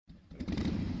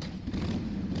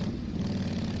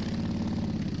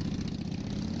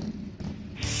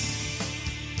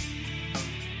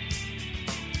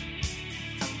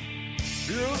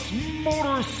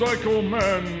Motorcycle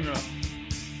Men.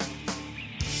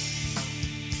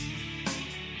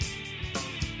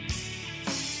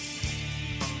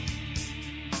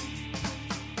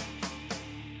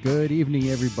 Good evening,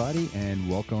 everybody, and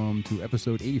welcome to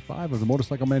episode 85 of the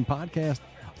Motorcycle Men podcast.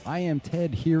 I am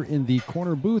Ted here in the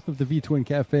corner booth of the V-Twin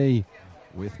Cafe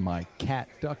with my cat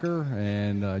Ducker,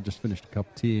 and I just finished a cup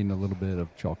of tea and a little bit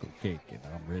of chocolate cake, and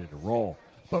I'm ready to roll.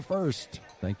 But first,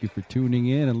 thank you for tuning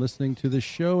in and listening to this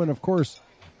show, and of course,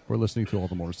 for listening to all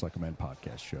the Motorcycle Men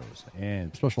podcast shows.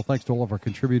 And special thanks to all of our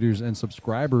contributors and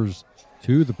subscribers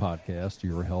to the podcast.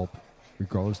 Your help,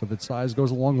 regardless of its size,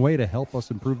 goes a long way to help us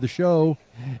improve the show.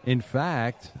 In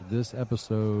fact, this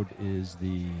episode is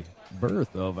the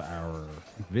birth of our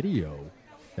video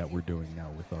that we're doing now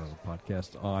with our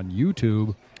podcast on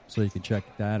YouTube, so you can check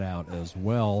that out as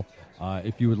well.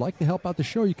 If you would like to help out the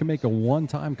show, you can make a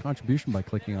one-time contribution by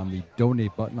clicking on the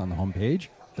donate button on the homepage,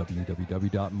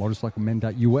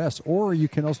 www.motorcyclemen.us, or you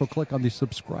can also click on the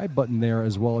subscribe button there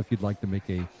as well if you'd like to make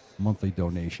a monthly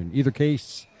donation. Either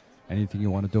case, anything you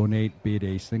want to donate, be it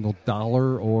a single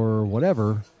dollar or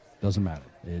whatever, doesn't matter.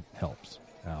 It helps.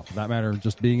 Now, for that matter,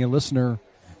 just being a listener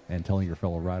and telling your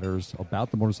fellow riders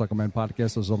about the Motorcycle Men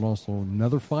podcast is also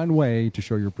another fine way to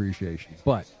show your appreciation.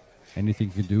 But anything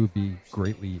you can do would be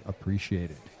greatly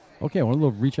appreciated. Okay, I want to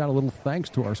reach out a little thanks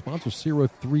to our sponsor,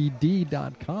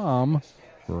 Zero3D.com,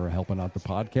 for helping out the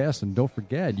podcast. And don't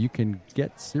forget, you can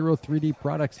get Zero3D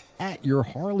products at your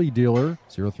Harley dealer.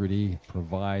 Zero3D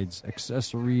provides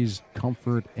accessories,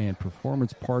 comfort, and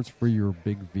performance parts for your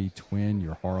big V-Twin,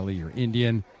 your Harley, your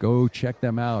Indian. Go check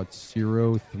them out,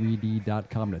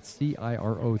 Zero3D.com. That's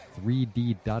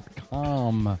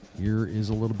Ciro3D.com. Here is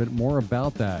a little bit more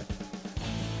about that.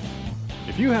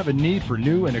 If you have a need for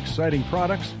new and exciting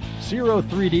products,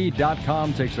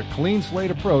 Zero3D.com takes a clean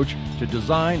slate approach to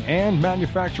design and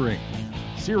manufacturing.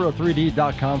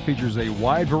 Zero3D.com features a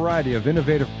wide variety of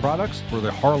innovative products for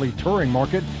the Harley touring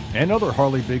market and other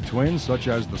Harley big twins such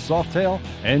as the Softail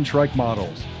and Trike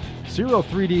models.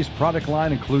 Zero3D's product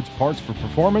line includes parts for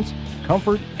performance,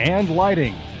 comfort, and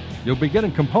lighting. You'll be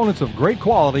getting components of great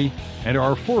quality and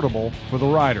are affordable for the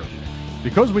rider.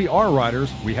 Because we are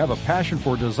riders, we have a passion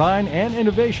for design and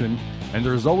innovation, and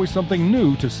there's always something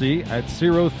new to see at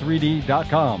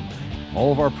Zero3D.com.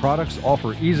 All of our products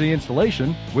offer easy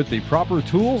installation. With the proper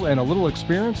tools and a little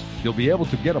experience, you'll be able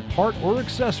to get a part or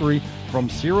accessory from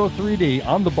Zero3D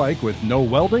on the bike with no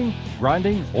welding,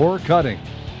 grinding, or cutting.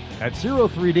 At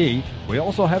Zero3D, we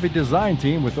also have a design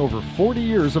team with over 40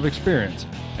 years of experience,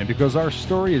 and because our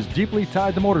story is deeply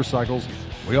tied to motorcycles,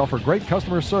 we offer great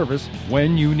customer service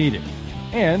when you need it.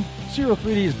 And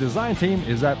Zero3D's design team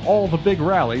is at all the big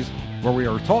rallies where we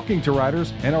are talking to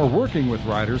riders and are working with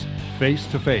riders face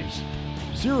to face.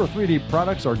 Zero3D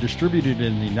products are distributed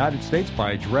in the United States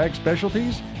by Drag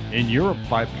Specialties, in Europe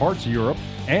by Parts Europe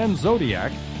and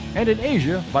Zodiac, and in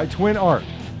Asia by Twin Art.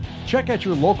 Check out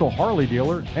your local Harley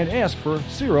dealer and ask for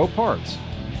Zero parts.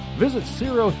 Visit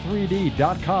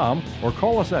Zero3D.com or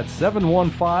call us at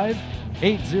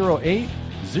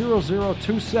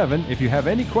 715-808-0027 if you have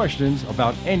any questions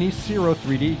about any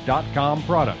Zero3D.com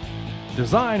product.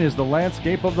 Design is the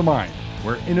landscape of the mind,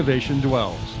 where innovation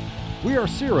dwells. We are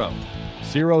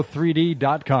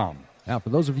Zero3D.com. Now, for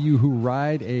those of you who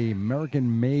ride a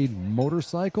American-made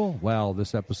motorcycle, well,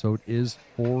 this episode is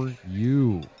for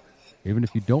you. Even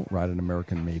if you don't ride an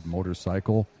American-made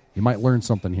motorcycle, you might learn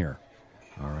something here.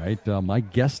 All right, my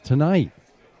guest tonight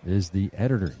is the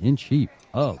editor-in-chief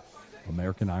of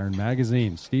American Iron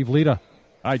Magazine, Steve Lita.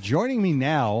 Joining me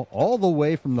now, all the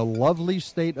way from the lovely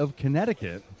state of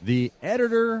Connecticut, the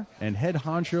editor and head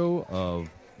honcho of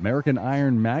American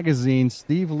Iron Magazine,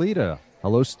 Steve Lita.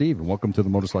 Hello, Steve, and welcome to the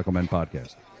Motorcycle Men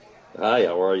podcast. Hi,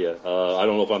 how are you? I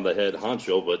don't know if I'm the head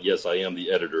honcho, but yes, I am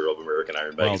the editor of American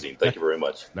Iron Magazine. Thank you very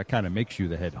much. That kind of makes you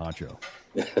the head honcho.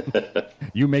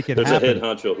 You make it There's happen. There's a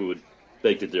head honcho who would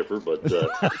beg to differ, but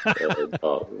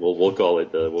we'll call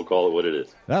it what it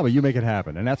is. No, but you make it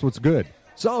happen, and that's what's good.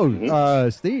 So,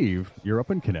 Steve, you're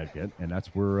up in Connecticut, and that's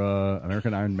where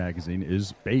American Iron Magazine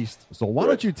is based. So, why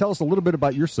don't you tell us a little bit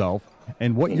about yourself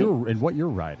and what you're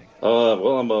riding?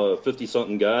 Well, I'm a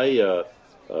 50-something guy.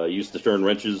 I used to turn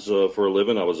wrenches for a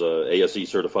living. I was a ASE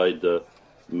certified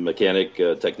mechanic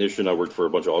technician. I worked for a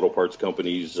bunch of auto parts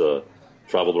companies.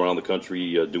 Traveled around the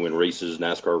country doing races,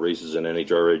 NASCAR races, and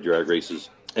NHRA drag races.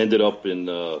 Ended up in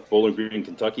Bowling Green,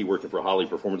 Kentucky, working for Holley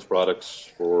Performance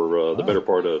Products for the better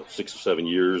part of 6 or 7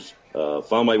 years.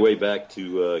 Found my way back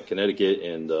to Connecticut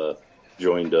and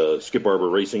joined Skip Barber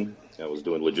Racing. I was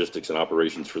doing logistics and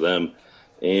operations for them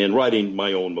and riding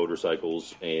my own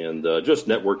motorcycles and just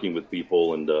networking with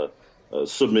people and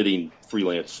submitting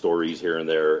freelance stories here and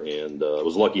there, and I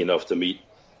was lucky enough to meet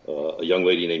a young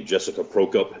lady named Jessica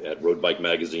Prokop at Road Bike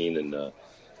Magazine, and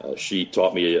she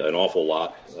taught me an awful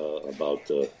lot about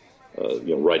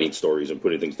writing stories and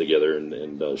putting things together,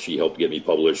 and she helped get me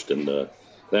published. And then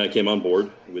I came on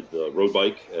board with Road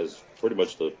Bike as pretty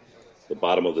much the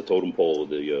bottom of the totem pole,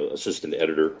 the assistant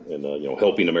editor, and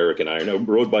helping American Iron.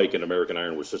 Road Bike and American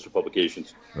Iron were sister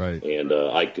publications, right? And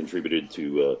I contributed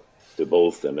to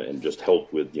both, and just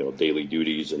helped with daily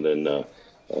duties. And then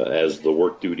as the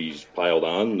work duties piled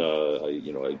on,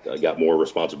 I got more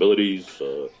responsibilities.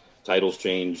 Titles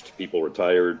changed, people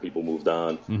retired, people moved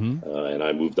on, and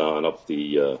I moved on up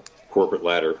the corporate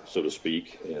ladder, so to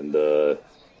speak. And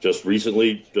just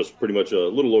recently, just pretty much a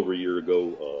little over a year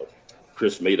ago,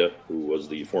 Chris Maida, who was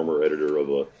the former editor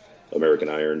of American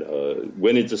Iron,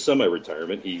 went into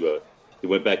semi-retirement. He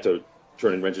went back to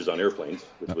turning wrenches on airplanes,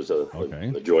 which was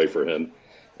a joy for him.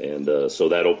 And so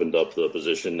that opened up the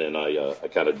position, and I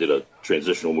kind of did a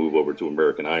transitional move over to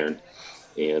American Iron.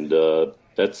 And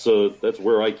that's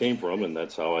where I came from, and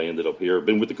that's how I ended up here. I've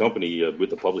been with the company,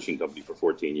 with the publishing company, for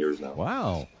 14 years now.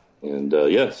 Wow. And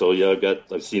I've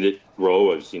seen it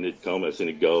grow, I've seen it come, I've seen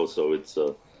it go. So it's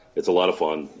a lot of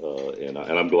fun, and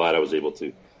I'm glad I was able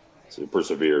to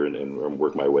persevere and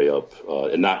work my way up,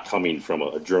 and not coming from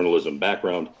a journalism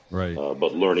background, right?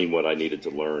 But learning what I needed to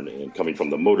learn, and coming from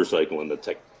the motorcycle and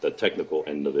the technical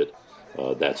end of it.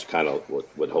 That's kind of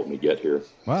what helped me get here.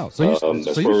 Wow.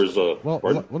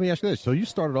 Let me ask you this. So you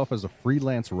started off as a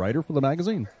freelance writer for the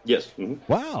magazine? Yes.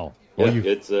 Mm-hmm. Wow. Well,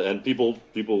 it's and people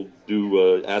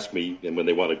do ask me, and when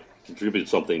they want to contribute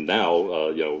something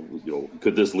now,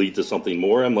 could this lead to something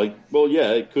more? I'm like, well,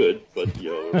 yeah, it could, but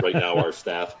right now our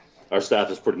staff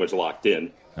is pretty much locked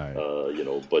in. Right.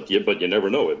 But you never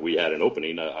know. If we had an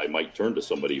opening, I might turn to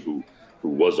somebody who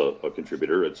was a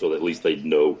contributor, and so that at least they'd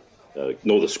know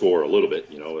the score a little bit,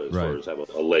 as far as have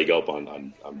a leg up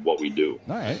on what we do.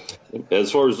 All right.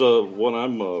 As far as what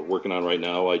I'm working on right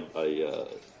now,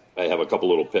 I have a couple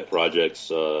little pet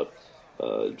projects,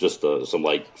 just some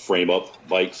like frame up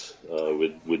bikes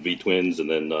with V twins, and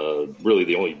then really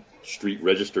the only street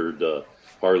registered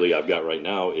Harley I've got right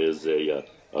now is a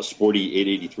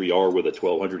sporty 883R with a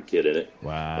 1200 kit in it.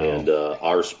 Wow. And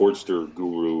our Sportster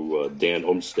guru Dan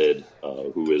Olmsted,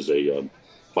 who is a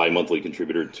bi-monthly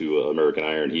contributor to American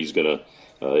Iron, he's just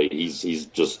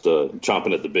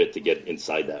chomping at the bit to get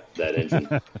inside that engine.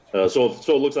 So it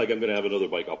looks like I'm gonna have another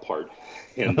bike apart,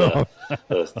 and No.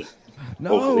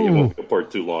 hopefully it won't be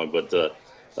apart too long. But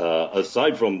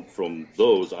aside from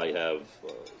those, I have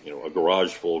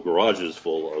garages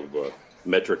full of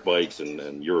metric bikes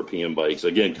and European bikes.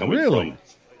 Again, coming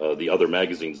from the other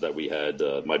magazines that we had.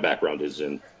 My background is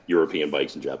in European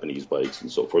bikes and Japanese bikes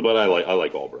and so forth, but I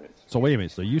like all brands. So wait a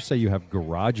minute. So you say you have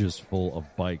garages full of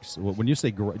bikes. When you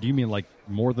say do you mean like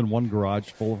more than one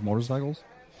garage full of motorcycles?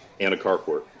 And a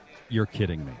carport. You're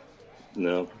kidding me.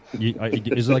 No.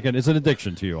 It's an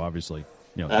addiction to you, obviously.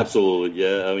 Absolutely,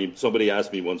 yeah. I mean, somebody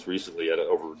asked me once recently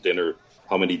over dinner,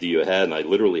 how many do you have? And I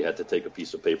literally had to take a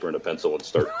piece of paper and a pencil and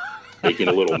start making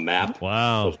a little map.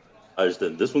 Wow. I just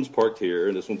did, this one's parked here,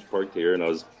 and this one's parked here, and I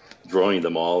was drawing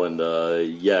them all, and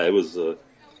it was.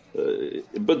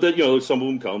 But then some of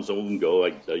them come, some of them go.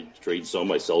 I trade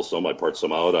some, I sell some, I part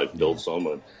some out, I build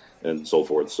some, and so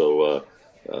forth. So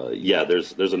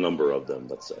there's a number of them.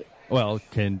 Let's say. Well,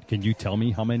 can you tell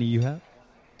me how many you have?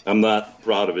 I'm not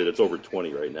proud of it. It's over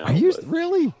 20 right now. Are you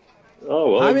really?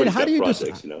 Oh well. I mean, how do you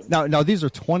projects, Now these are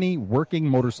 20 working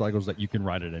motorcycles that you can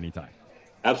ride at any time.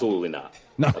 Absolutely not.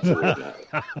 No. Absolutely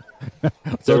not.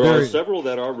 So there are several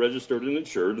that are registered and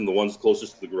insured, and the ones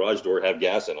closest to the garage door have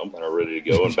gas in them and are ready to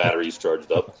go and batteries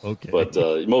charged up. Okay. But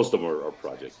most of them are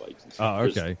project bikes. Oh,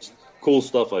 okay. There's cool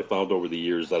stuff I found over the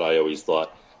years that I always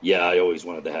thought, I always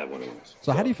wanted to have one of those.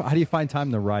 So how do you find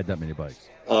time to ride that many bikes?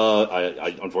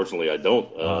 I unfortunately I don't.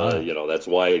 That's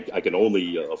why I can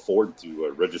only afford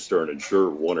to register and insure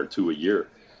one or two a year.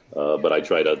 But I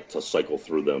try to cycle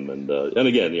through them, and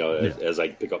again, as I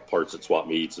pick up parts at swap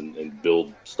meets and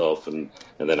build stuff, and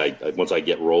then I once I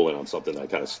get rolling on something, I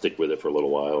kind of stick with it for a little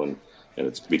while, and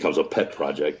it becomes a pet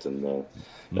project, and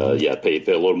pay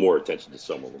a little more attention to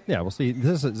some of them. Yeah, well, see,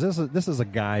 this is a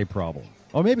guy problem.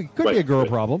 Oh, maybe it could be a girl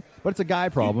problem, but it's a guy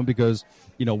problem because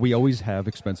we always have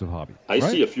expensive hobbies. I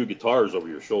see a few guitars over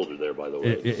your shoulder there, by the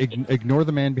way. Ignore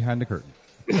the man behind the curtain.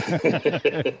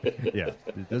 Yeah,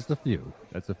 that's a few.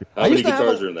 How many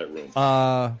guitars are in that room?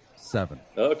 7.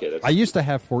 Okay, I used to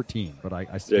have 14, but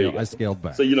I scaled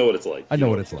back. So you know what it's like. I know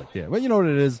what it's like. Yeah, well, you know what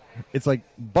it is. It's like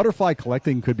butterfly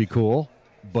collecting could be cool,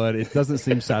 but it doesn't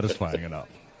seem satisfying enough.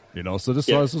 You know, so this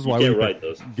is why you we can't ride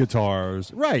those.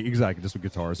 Guitars. Right, exactly, just with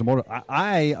guitars. However,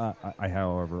 I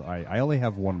only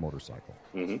have one motorcycle.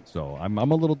 Mm-hmm. So I'm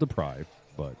a little deprived,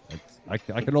 but I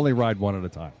can only ride one at a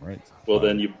time, right? Well,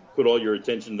 then you put all your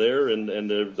attention there, and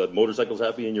the motorcycle's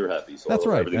happy, and you're happy. So that's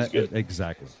right. Everything's good.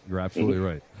 Exactly. You're absolutely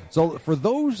right. So for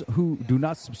those who do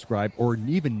not subscribe or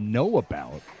even know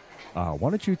about, why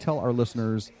don't you tell our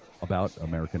listeners about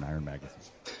American Iron Magazine?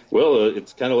 Well,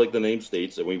 it's kind of like the name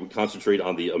states, and we would concentrate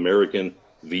on the American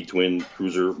V-twin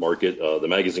cruiser market. The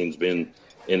magazine's been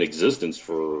in existence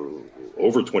for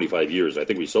over 25 years. I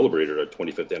think we celebrated our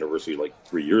 25th anniversary like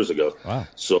 3 years ago. Wow.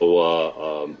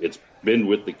 So it's been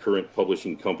with the current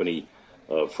publishing company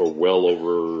for well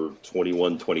over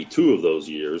 21, 22 of those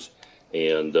years,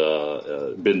 and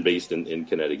been based in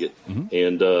Connecticut. Mm-hmm.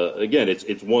 And again,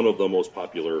 it's one of the most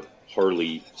popular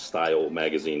Harley-style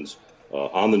magazines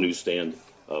on the newsstand.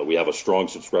 We have a strong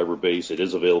subscriber base. It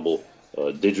is available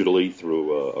digitally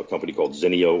through a company called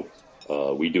Zinio.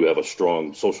 We do have a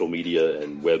strong social media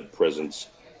and web presence.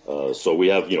 So we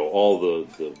have, all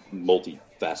the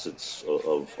multi-facets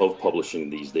of publishing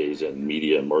these days and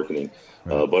media and marketing.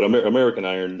 Right. But American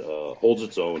Iron holds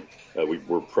its own.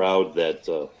 We're proud that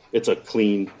it's a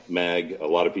clean mag. A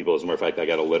lot of people, as a matter of fact, I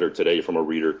got a letter today from a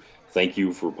reader. Thank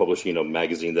you for publishing a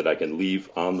magazine that I can leave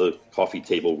on the coffee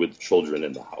table with children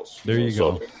in the house. There you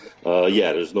go.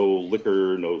 There's no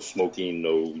liquor, no smoking,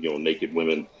 no naked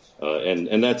women.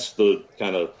 And that's the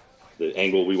kind of the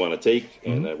angle we want to take,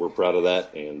 and we're proud of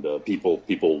that, and people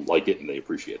like it, and they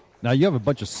appreciate it. Now, you have a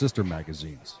bunch of sister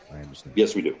magazines, I understand.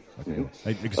 Yes, we do. Okay.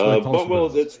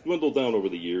 It's dwindled down over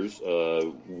the years.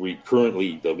 We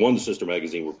currently, the one sister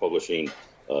magazine we're publishing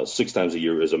 6 times a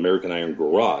year is American Iron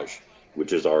Garage,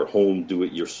 which is our home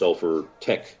do-it-yourselfer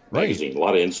tech magazine. A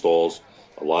lot of installs,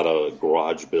 a lot of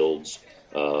garage builds.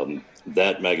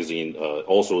 That magazine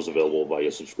also is available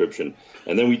via subscription.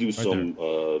 And then we do some,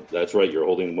 that's right, you're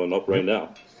holding one up right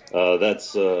now.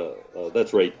 That's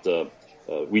right.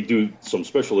 We do some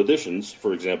special editions.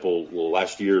 For example,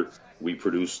 last year we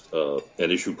produced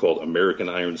an issue called American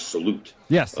Iron Salute.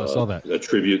 Yes, I saw that. A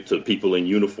tribute to people in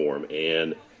uniform.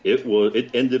 And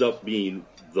it ended up being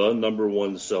the number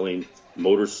one selling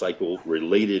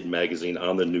motorcycle-related magazine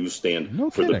on the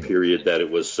newsstand for the period that it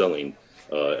was selling.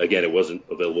 Again, it wasn't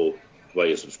available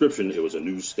via subscription. It was a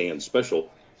newsstand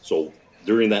special. So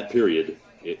during that period,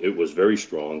 it was very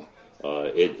strong.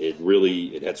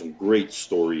 It had some great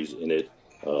stories in it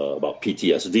about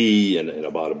PTSD and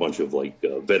about a bunch of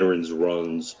veterans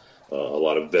runs, a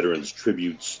lot of veterans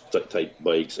tributes type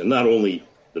bikes, and not only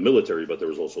the military, but there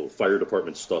was also fire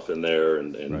department stuff in there.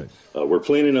 And we're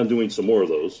planning on doing some more of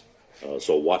those.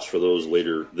 So watch for those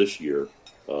later this year.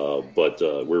 But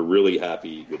we're really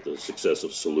happy with the success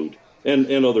of Salute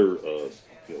and other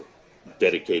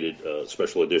dedicated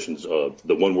special editions.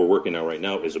 The one we're working on right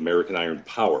now is American Iron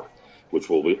Power, which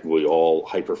will be all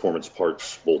high-performance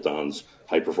parts, bolt-ons,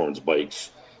 high-performance bikes.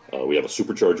 We have a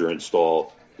supercharger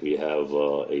install. We have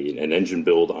an engine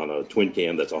build on a twin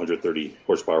cam that's 130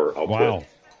 horsepower output. Wow.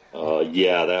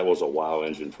 That was a wow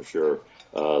engine for sure.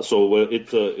 So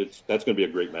that's going to be a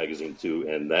great magazine too,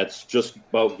 and that's just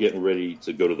about getting ready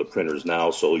to go to the printers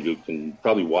now. So you can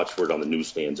probably watch for it on the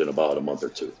newsstands in about a month or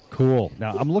two. Cool.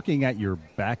 Now I'm looking at your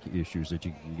back issues that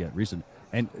you can get recent,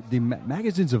 and the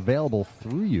magazines available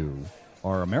through you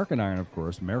are American Iron, of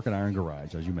course, American Iron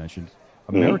Garage, as you mentioned,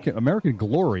 American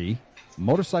Glory,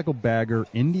 Motorcycle Bagger,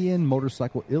 Indian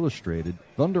Motorcycle Illustrated,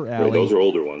 Thunder Alley. Right, those are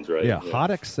older ones, right? Yeah. Hot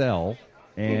XL.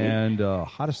 And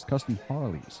Hottest Custom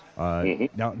Harleys.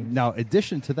 Now,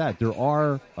 addition to that,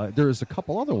 there's a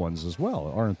couple other ones as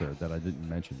well, aren't there, that I didn't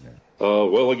mention there?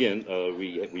 Well, again,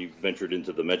 we ventured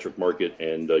into the metric market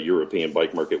and European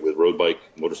bike market with Road Bike,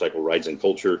 Motorcycle Rides and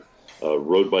Culture.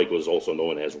 Road Bike was also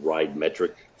known as Ride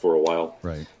Metric for a while.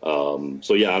 Right. On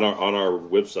our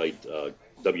website,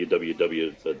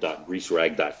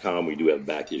 www.greaserag.com, we do have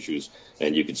back issues,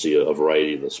 and you can see a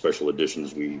variety of the special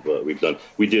editions we've done.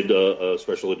 We did a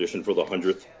special edition for the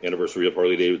 100th anniversary of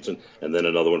Harley Davidson, and then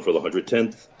another one for the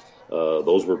 110th.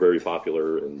 Those were very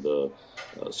popular, and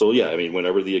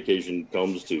whenever the occasion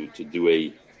comes to do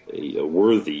a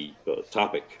worthy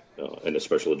topic in a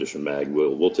special edition mag,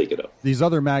 we'll take it up. These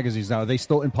other magazines now, are they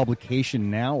still in publication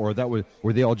now, or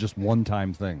were they all just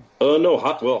one-time thing? No.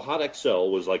 Hot XL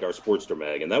was like our Sportster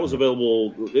mag, and that was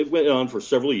available. It went on for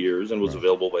several years and was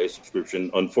available by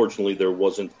subscription. Unfortunately, there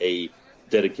wasn't a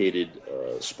dedicated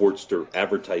Sportster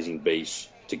advertising base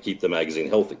to keep the magazine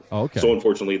healthy. Oh, okay. So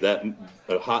unfortunately, that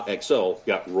Hot XL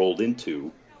got rolled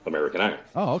into American Iron.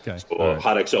 Oh, okay. So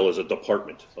Hot XL is a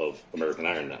department of American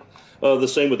Iron now. The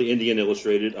same with the Indian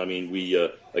Illustrated. I mean,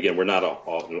 again, we're not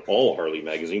an all Harley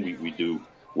magazine. We do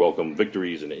welcome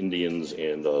Victories and Indians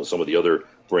and some of the other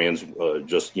brands.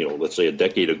 Just, let's say a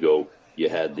decade ago, you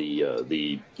had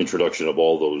the introduction of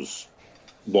all those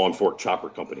long fork chopper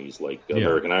companies like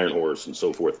American Iron Horse and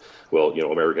so forth. Well,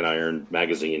 American Iron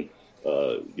magazine,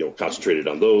 concentrated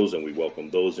on those, and we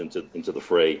welcome those into the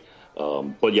fray.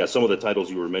 But yeah, some of the titles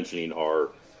you were mentioning are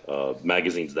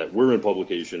magazines that were in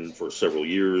publication for several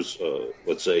years,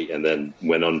 let's say, and then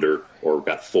went under or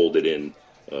got folded in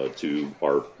to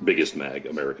our biggest mag,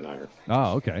 American Iron.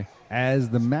 Oh, okay. As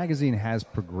the magazine has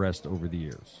progressed over the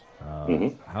years,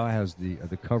 how has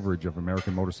the coverage of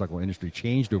American motorcycle industry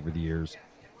changed over the years,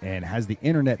 and has the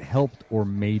internet helped or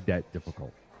made that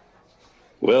difficult?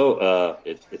 Well,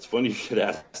 it's funny you should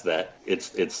ask that.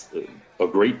 It's a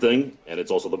great thing, and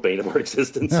it's also the bane of our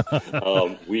existence.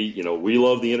 We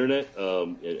love the internet,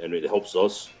 and it helps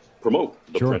us promote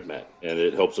the print mag, and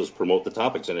it helps us promote the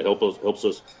topics, and it helps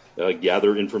us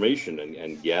gather information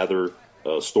and gather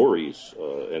stories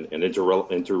and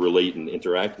interrelate and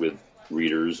interact with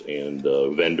readers and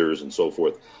vendors and so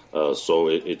forth. So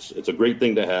it's a great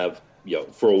thing to have.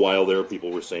 For a while there, people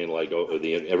were saying like,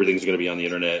 everything's going to be on the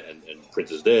internet and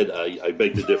print is dead. I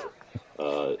beg to differ.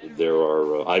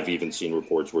 I've even seen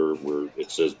reports where it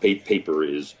says paper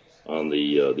is on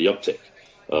the uptick.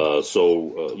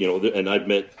 And I've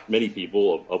met many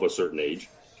people of a certain age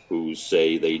who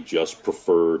say they just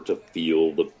prefer to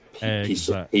feel the piece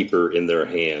of paper in their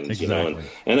hands. Exactly.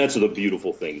 And that's the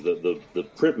beautiful thing. The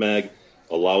print mag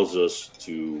allows us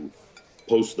to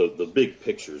post the big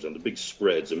pictures and the big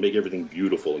spreads and make everything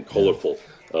beautiful and colorful.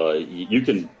 You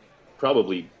can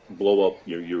probably blow up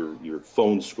your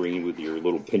phone screen with your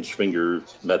little pinch finger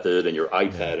method and your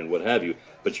iPad and what have you,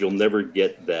 but you'll never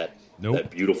get that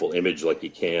beautiful image like you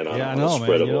can on a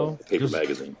spread of a paper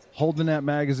magazine. Holding that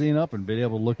magazine up and being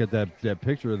able to look at that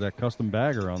picture of that custom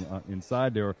bagger on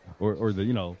inside there, or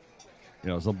the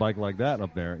some bike like that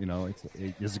up there,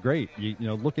 it's great.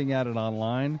 Looking at it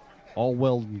online, all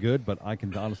well and good, but I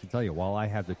can honestly tell you, while I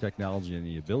have the technology and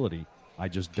the ability, I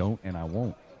just don't, and I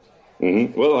won't.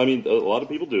 Mm-hmm. Well, I mean, a lot of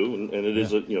people do, and it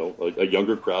is a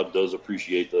younger crowd does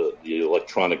appreciate the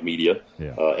electronic media,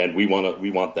 and we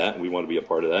want that, and we want to be a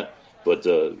part of that. But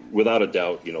without a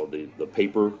doubt, the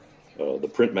paper,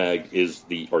 the print mag is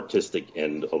the artistic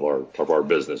end of our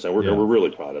business, and we're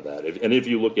really proud of that. If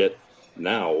you look at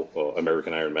now,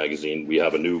 American Iron Magazine, we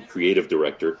have a new creative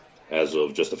director as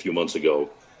of just a few months ago.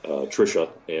 Trisha,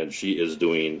 and she is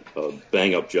doing a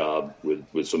bang-up job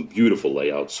with some beautiful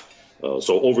layouts.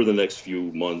 So over the next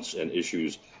few months and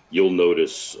issues, you'll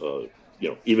notice,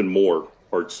 even more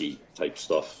artsy type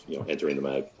stuff, entering the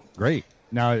mag. Great.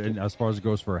 Now, as far as it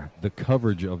goes for the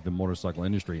coverage of the motorcycle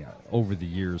industry over the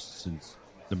years since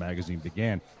the magazine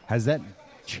began, has that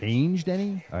changed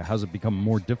any? Has it become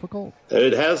more difficult?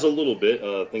 It has a little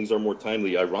bit. Things are more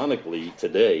timely. Ironically,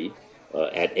 today,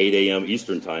 at 8 a.m.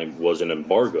 Eastern Time was an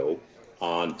embargo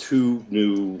on two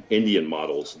new Indian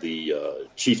models, the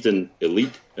Chieftain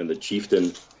Elite and the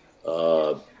Chieftain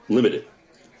Limited.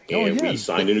 And we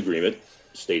signed an agreement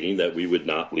stating that we would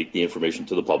not leak the information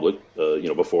to the public,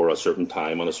 before a certain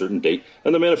time on a certain date.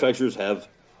 And the manufacturers have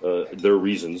their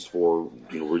reasons for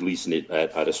releasing it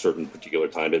at a certain particular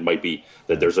time. It might be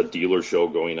that there's a dealer show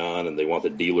going on and they want the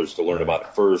dealers to learn about it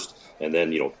first, and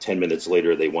then 10 minutes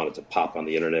later they want it to pop on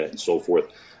the internet and so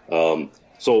forth.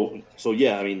 So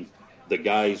yeah, I mean, the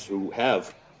guys who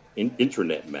have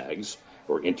internet mags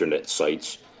or internet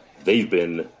sites, they've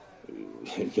been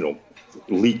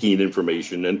leaking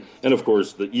information, and of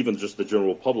course even just the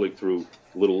general public through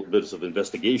little bits of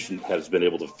investigation has been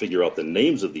able to figure out the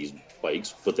names of these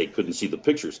bikes, but they couldn't see the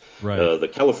pictures. Right. The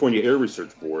California Air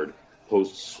Research Board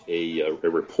posts a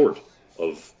report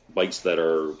of bikes that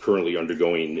are currently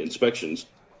undergoing inspections,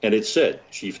 and it said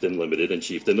Chieftain Limited and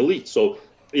Chieftain Elite. So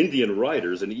Indian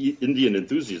riders and Indian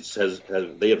enthusiasts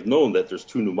they have known that there's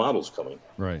two new models coming.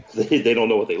 Right. They don't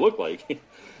know what they look like.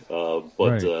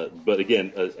 But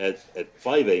again, at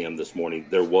 5 a.m. this morning,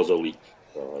 there was a leak.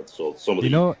 So some of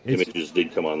the images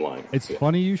did come online. It's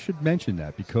funny you should mention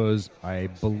that, because I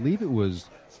believe it was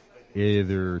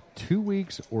either 2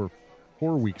 weeks or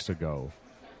 4 weeks ago.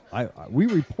 We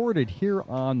reported here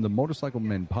on the Motorcycle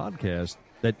Men podcast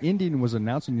that Indian was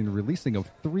announcing the releasing of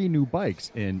 3 new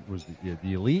bikes, and was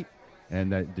the Elite,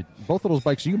 and both of those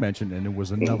bikes you mentioned, and it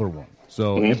was another one.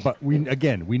 So, but we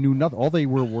knew nothing. All they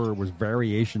were was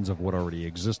variations of what already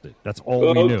existed. That's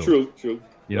all we knew. True.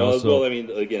 Well, I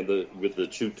mean, again, with the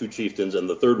two chieftains, and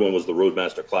the third one was the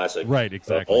Roadmaster Classic. Right,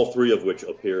 exactly. All three of which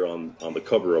appear on the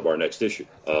cover of our next issue.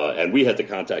 And we had to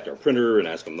contact our printer and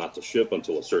ask them not to ship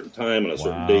until a certain time and a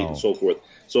certain date and so forth.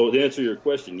 So to answer your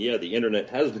question, yeah, the internet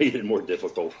has made it more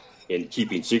difficult in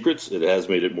keeping secrets. It has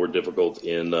made it more difficult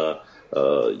in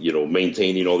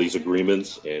maintaining all these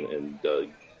agreements and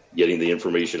getting the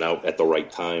information out at the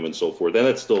right time and so forth. And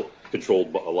that's still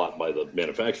controlled a lot by the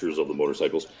manufacturers of the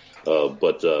motorcycles.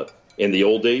 But in the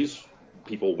old days,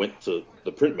 people went to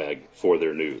the print mag for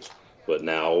their news. But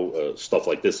now stuff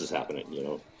like this is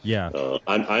happening, Yeah.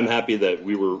 I'm happy that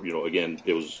we were, again,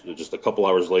 it was just a couple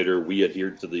hours later, we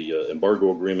adhered to the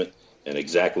embargo agreement. And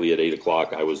exactly at 8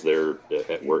 o'clock, I was there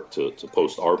at work to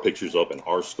post our pictures up and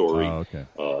our story. Oh, okay.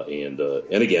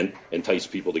 And again, entice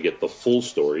people to get the full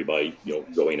story by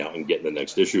going out and getting the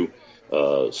next issue.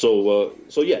 So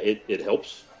yeah, it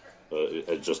helps.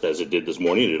 Just as it did this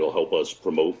morning, it'll help us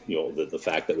promote the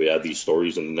fact that we have these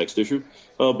stories in the next issue.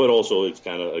 But also, it's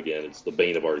kind of, again, it's the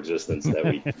bane of our existence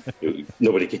that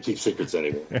nobody can keep secrets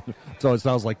anymore. So it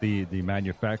sounds like the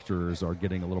manufacturers are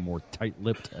getting a little more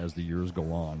tight-lipped as the years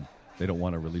go on. They don't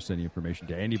want to release any information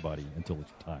to anybody until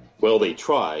it's time. Well, they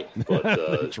try,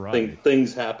 but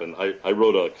things happen. I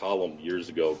wrote a column years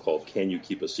ago called "Can You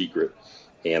Keep a Secret?"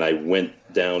 and I went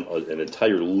down an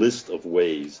entire list of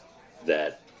ways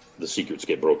that the secrets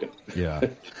get broken. Yeah,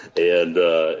 and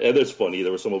it's funny.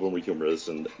 There were some of them were humorous,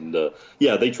 and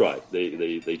yeah, they try.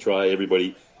 They try.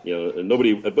 Everybody,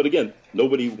 nobody. But again,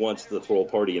 nobody wants to throw a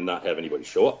party and not have anybody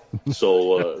show up.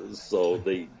 So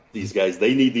these guys,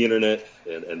 they need the internet,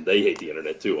 and they hate the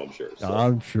internet too, I'm sure. So.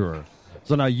 I'm sure.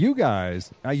 So now you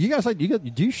guys do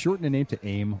you shorten the name to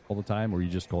AIM all the time, or you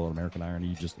just call it American Iron, or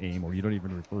you just AIM, or you don't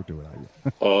even refer to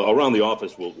it? Around the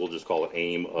office, we'll just call it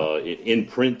AIM. In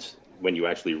print, when you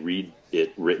actually read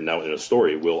it written out in a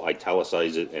story, we'll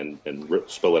italicize it and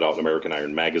spell it out in American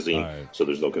Iron magazine, right. So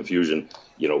there's no confusion.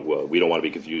 We don't want to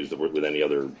be confused with any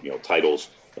other titles.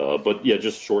 But yeah,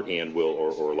 just shorthand will,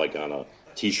 or like on a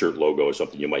T-shirt logo or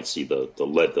something, you might see the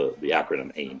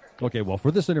acronym AIM. Okay, well,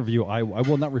 for this interview, I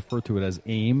will not refer to it as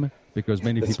AIM because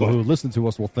many people who listen to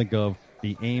us will think of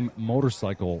the AIM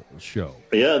motorcycle show.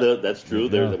 Yeah, that's true.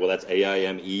 Yeah. Well, that's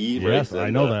AIME, right? Yes, I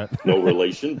know that. No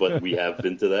relation, but we have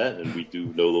been to that, and we do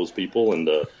know those people, and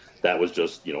that was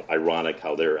just ironic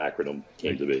how their acronym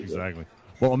came to be. Exactly.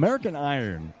 Well, American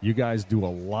Iron, you guys do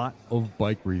a lot of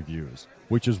bike reviews,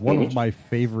 which is one of my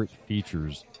favorite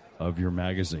features of your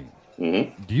magazine.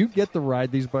 Mm-hmm. Do you get to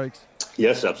ride these bikes?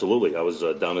 Yes, absolutely. I was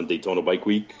down in Daytona Bike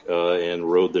Week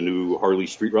and rode the new Harley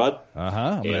Street Rod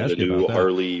and the new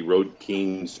Harley Road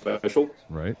King Special.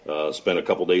 Right. Spent a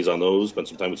couple days on those. Spent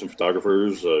some time with some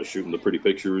photographers shooting the pretty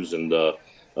pictures. And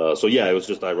so, yeah, it was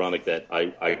just ironic that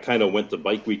I kind of went to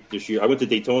Bike Week this year. I went to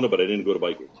Daytona, but I didn't go to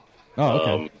Bike Week. Oh,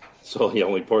 okay. So, yeah,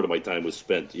 only part of my time was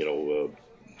spent,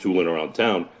 tooling around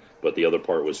town. But the other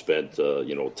part was spent,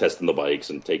 testing the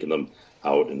bikes and taking them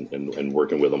out and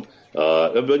working with them.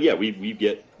 But yeah, we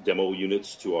get demo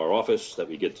units to our office that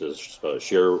we get to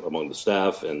share among the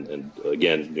staff and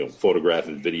again, photograph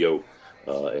and video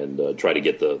and try to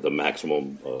get the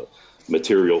maximum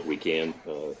material we can.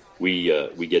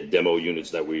 We get demo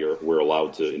units that we're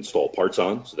allowed to install parts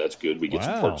on, so that's good. We get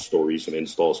some part stories, some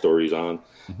install stories on,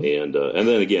 and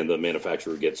then again, the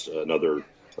manufacturer gets another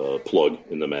plug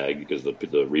in the mag because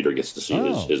the reader gets to see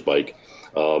his bike.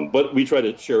 But we try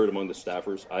to share it among the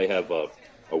staffers. I have a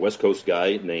West Coast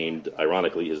guy named,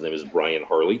 ironically, his name is Brian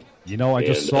Harley. I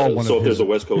just saw one so of if there's a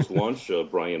West Coast launch,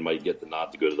 Brian might get the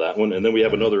nod to go to that one. And then we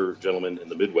have another gentleman in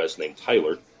the Midwest named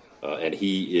Tyler, and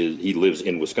he lives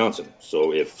in Wisconsin.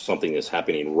 So if something is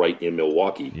happening right in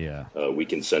Milwaukee, we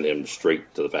can send him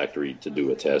straight to the factory to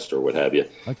do a test or what have you.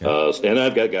 Okay. And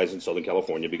I've got guys in Southern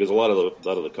California because a lot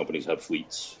of the companies have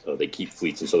fleets. They keep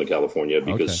fleets in Southern California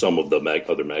because some of the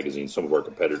other magazines, some of our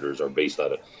competitors are based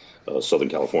out of Southern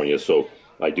California. So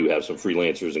I do have some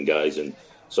freelancers and guys in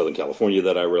Southern California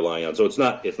that I rely on. So it's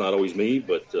not always me,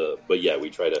 but yeah,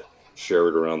 we try to share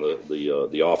it around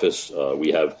the office.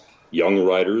 We have young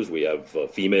riders, we have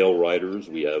female riders,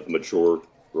 we have mature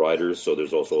riders, so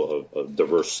there's also a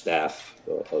diverse staff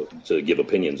to give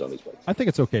opinions on these bikes. I think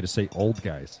it's okay to say old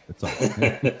guys. It's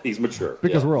all He's mature.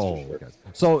 Because we're all old guys.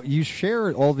 So you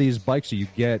share all these bikes that you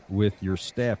get with your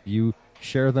staff. You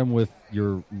share them with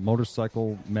your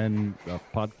Motorcycle Men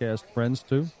podcast friends,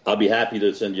 too? I'll be happy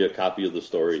to send you a copy of the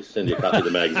story, send you a copy of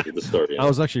the magazine, the story. I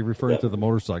was actually referring to the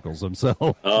motorcycles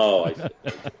themselves. Oh, I see.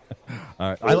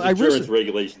 All right. Insurance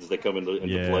regulations that come into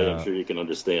play, I'm sure you can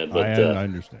understand. But, I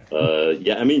understand.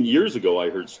 Years ago I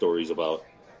heard stories about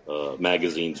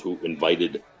magazines who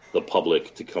invited the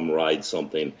public to come ride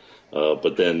something.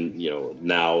 But then,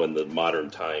 now in the modern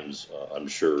times, I'm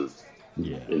sure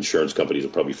insurance companies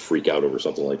will probably freak out over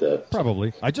something like that.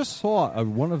 Probably. I just saw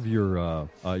one of your,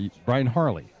 Brian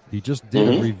Harley. He just did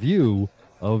a review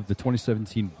of the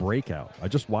 2017 Breakout. I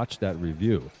just watched that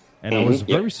review, and I was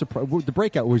very surprised. The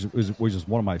Breakout was just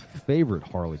one of my favorite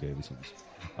Harley Davidsons.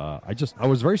 I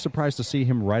was very surprised to see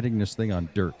him riding this thing on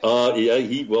dirt.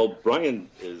 Brian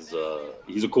is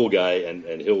he's a cool guy,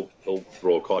 and he'll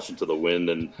throw a caution to the wind,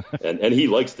 and he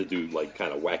likes to do like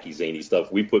kind of wacky zany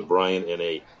stuff. We put Brian in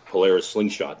a Polaris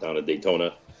slingshot down at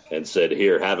Daytona and said,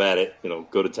 "Here, have at it.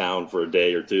 Go to town for a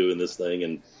day or two in this thing."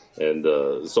 And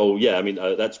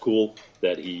that's cool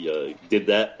that he did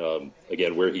that.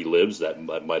 Again, where he lives, that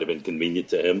might have been convenient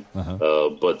to him.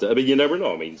 But you never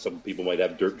know. I mean, some people might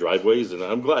have dirt driveways, and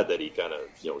I'm glad that he kind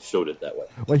of showed it that way.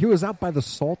 Well, he was out by the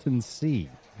Salton Sea,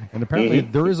 and apparently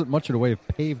there isn't much in the way of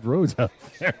paved roads out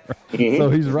there. So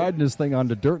he's riding this thing on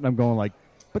the dirt, and I'm going like,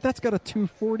 but that's got a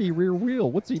 240 rear wheel.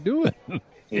 What's he doing?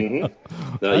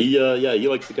 No, he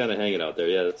likes to kind of hang it out there.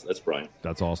 Yeah, that's Brian.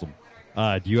 That's awesome.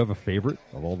 Do you have a favorite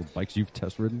of all the bikes you've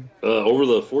test ridden? Over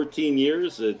the 14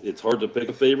 years, it's hard to pick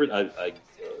a favorite. I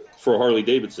for Harley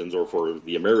Davidsons or for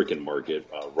the American market,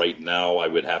 right now I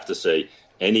would have to say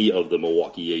any of the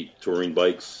Milwaukee 8 touring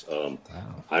bikes.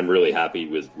 I'm really happy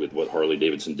with what Harley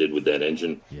Davidson did with that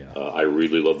engine. Yeah. I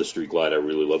really love the Street Glide. I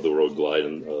really love the Road Glide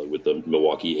and, with the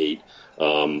Milwaukee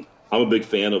 8. I'm a big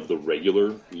fan of the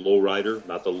regular lowrider,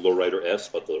 not the lowrider S,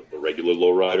 but the regular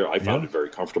lowrider. I found it very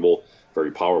comfortable,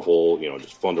 very powerful,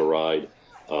 just fun to ride.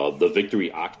 The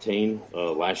Victory Octane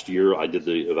last year, I did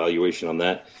the evaluation on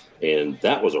that, and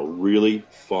that was a really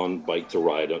fun bike to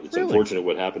ride. It's unfortunate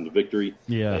what happened to Victory.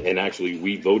 Yeah. And actually,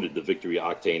 we voted the Victory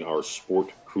Octane our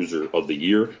sport cruiser of the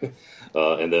year.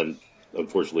 And then,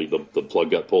 unfortunately, the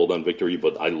plug got pulled on Victory,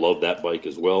 but I love that bike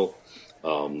as well.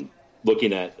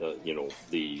 Looking at,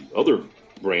 the other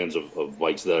brands of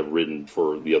bikes that I've ridden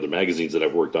for the other magazines that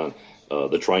I've worked on,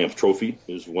 the Triumph Trophy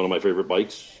is one of my favorite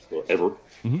bikes ever.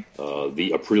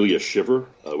 The Aprilia Shiver,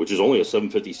 which is only a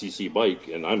 750cc bike,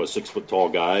 and I'm a 6 foot tall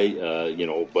guy,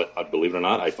 but believe it or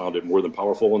not, I found it more than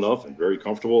powerful enough and very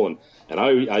comfortable. And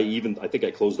I think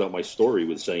I closed out my story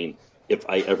with saying, if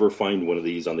I ever find one of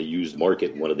these on the used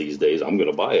market one of these days, I'm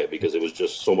going to buy it because it was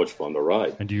just so much fun to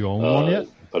ride. And do you own one yet?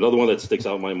 Another one that sticks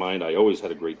out in my mind I always had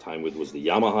a great time with was the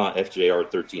Yamaha FJR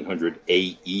 1300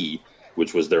 AE,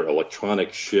 which was their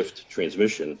electronic shift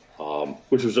transmission,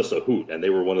 which was just a hoot. And they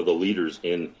were one of the leaders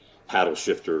in paddle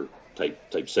shifter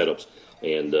type setups.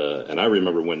 And I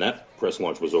remember when that press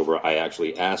launch was over, I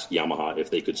actually asked Yamaha if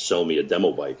they could sell me a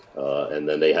demo bike. And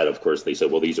then they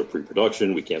said, well, these are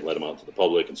pre-production. We can't let them out to the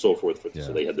public and so forth.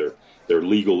 So they had their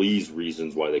legalese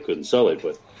reasons why they couldn't sell it.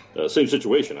 But same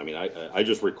situation. I mean, I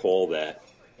just recall that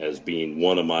as being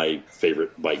one of my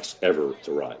favorite bikes ever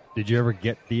to ride. Did you ever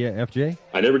get the FJ?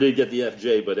 I never did get the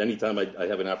FJ, but anytime I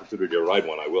have an opportunity to ride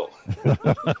one, I will.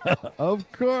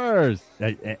 Of course.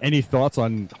 Any thoughts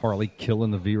on Harley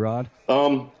killing the V-Rod?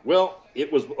 Well,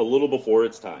 it was a little before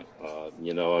its time.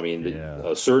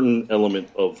 A certain element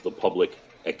of the public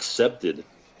accepted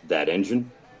that engine,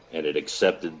 and it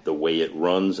accepted the way it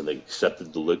runs, and they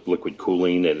accepted the liquid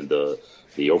cooling and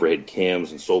the overhead cams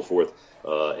and so forth.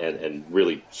 And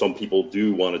really, some people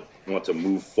do want to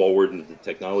move forward into the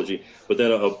technology, but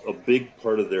then a big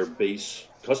part of their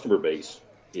customer base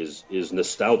is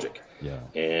nostalgic. Yeah.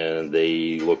 And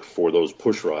they look for those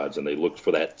push rods, and they look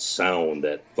for that sound,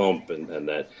 that thump, and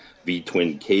that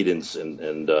V-twin cadence,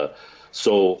 and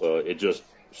so it just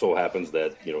so happens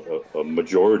that a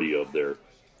majority of their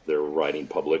riding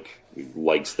public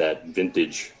likes that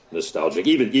vintage nostalgic,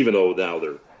 even though now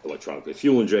they're electronically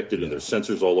fuel injected and there's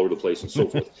sensors all over the place and so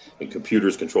forth, and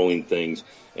computers controlling things,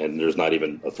 and there's not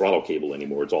even a throttle cable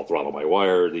anymore. It's all throttle by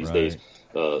wire these days.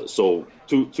 So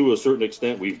to a certain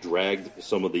extent, we've dragged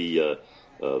some of the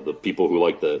people who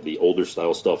like the older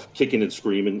style stuff kicking and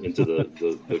screaming into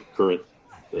the current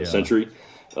century.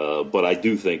 But I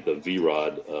do think the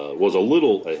V-Rod was a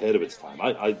little ahead of its time.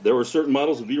 There were certain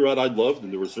models of V-Rod I loved,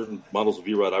 and there were certain models of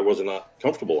V-Rod I was not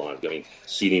comfortable on. I mean,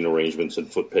 seating arrangements and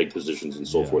foot peg positions and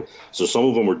so forth. So some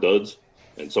of them were duds,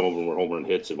 and some of them were home run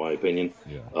hits, in my opinion.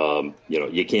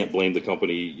 You can't blame the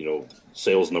company.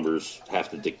 Sales numbers have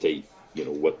to dictate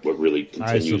what really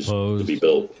continues to be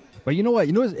built. But you know what?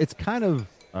 It's kind of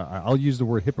I'll use the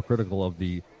word hypocritical of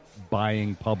the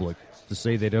buying public to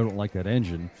say they don't like that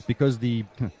engine, because the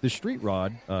Street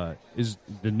Rod is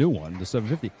the new one, the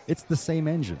 750. It's the same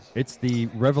engine. It's the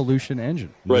Revolution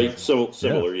engine. Right. So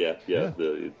similar. Yeah.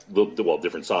 The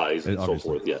different size and so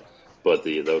forth. Yeah. But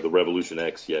the Revolution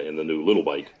X, in the new little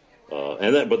bike,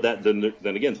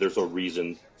 Then again, there's a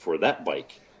reason for that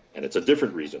bike, and it's a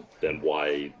different reason than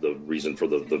why the reason for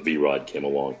the V-Rod came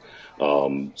along.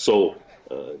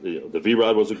 The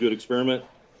V-Rod was a good experiment.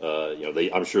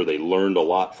 I'm sure they learned a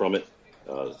lot from it.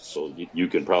 So you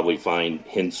can probably find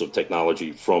hints of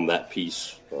technology from that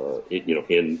piece,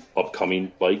 in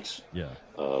upcoming bikes. Yeah.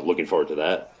 Looking forward to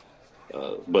that.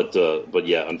 But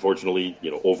yeah, unfortunately,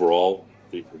 overall,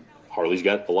 Harley's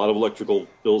got a lot of electrical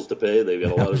bills to pay. They've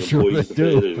got a lot of employees to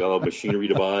pay. They've got a lot of machinery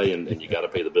to buy, and you got to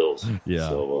pay the bills. Yeah.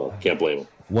 So can't blame them.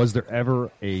 Was there ever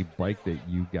a bike that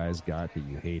you guys got that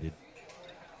you hated?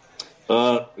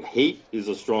 Hate is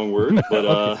a strong word,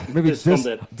 but maybe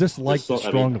dislike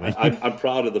strongly. I'm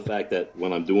proud of the fact that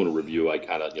when I'm doing a review, I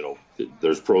kind of,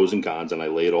 there's pros and cons, and I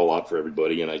lay it all out for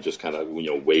everybody, and I just kind of,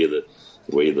 weigh the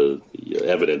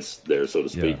evidence there, so to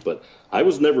speak. Yeah. But I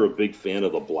was never a big fan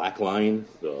of the black line,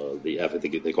 I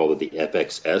think they call it the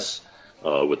FXS,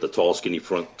 with the tall, skinny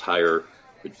front tire.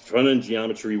 The front end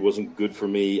geometry wasn't good for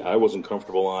me. I wasn't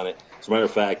comfortable on it. As a matter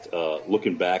of fact,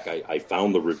 looking back, I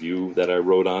found the review that I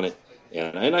wrote on it.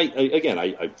 And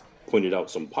I pointed out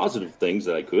some positive things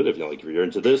that I could. If you're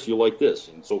into this, you'll like this,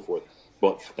 and so forth.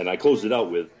 And I closed it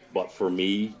out with, but for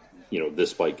me,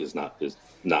 this bike is not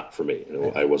for me.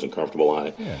 I wasn't comfortable on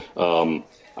it. Yeah.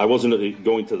 I wasn't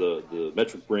going to the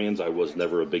metric brands. I was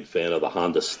never a big fan of the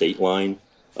Honda State line.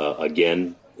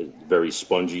 Again, very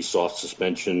spongy, soft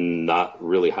suspension, not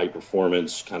really high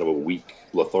performance, kind of a weak,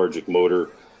 lethargic motor.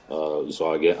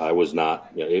 So again, I was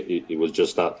not. It was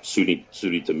just not suited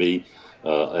to me.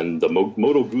 And the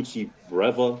Moto Guzzi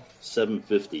Breva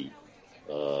 750,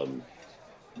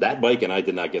 that bike and I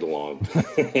did not get along,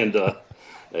 and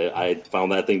I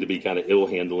found that thing to be kind of ill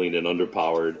handling and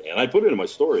underpowered. And I put it in my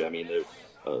story. I mean,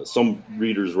 some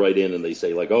readers write in and they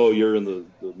say like, "Oh, you're in the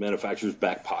manufacturer's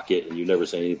back pocket and you never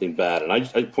say anything bad." And I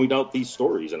point out these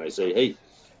stories and I say, "Hey,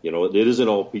 it isn't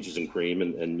all peaches and cream."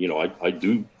 And I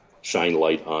do shine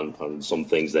light on some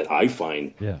things that I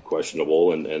find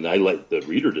questionable, and I let the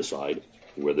reader decide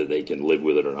whether they can live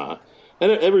with it or not.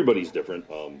 And everybody's different.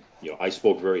 I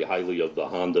spoke very highly of the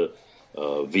Honda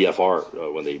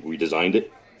VFR when they redesigned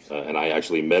it, and I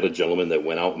actually met a gentleman that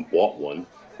went out and bought one.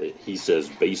 He says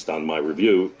based on my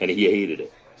review, and he hated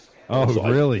it. Oh, so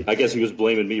really? I guess he was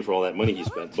blaming me for all that money he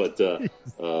spent. But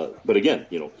again,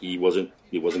 it wasn't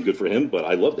good for him. But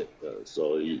I loved it.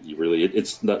 So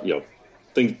it's not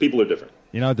people are different.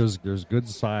 There's good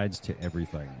sides to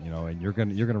everything, and you're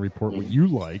gonna report what you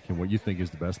like and what you think is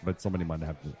the best, but somebody may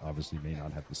not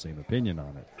have the same opinion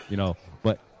on it,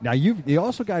 But now you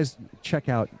also guys check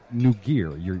out new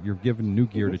gear. You're given new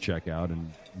gear to check out,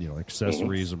 and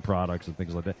accessories and products and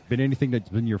things like that. Been anything that's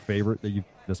been your favorite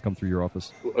that's come through your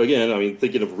office? Again, I mean,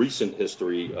 thinking of recent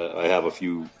history, I have a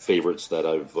few favorites that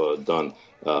I've done.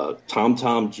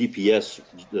 TomTom GPS,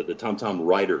 the TomTom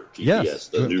Rider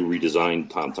GPS, the new redesigned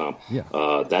TomTom. Yeah.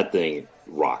 That thing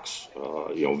rocks.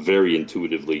 Very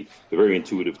intuitive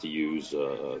to use.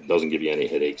 Doesn't give you any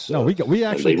headaches. No, we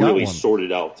actually they really one.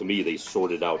 sorted out. To me, they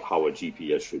sorted out how a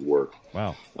GPS should work.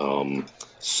 Wow.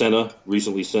 Senna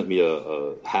recently sent me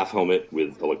a half helmet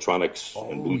with electronics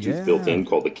and Bluetooth built in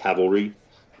called the Cavalry.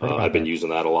 I've been using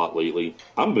that a lot lately.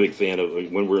 I'm a big fan of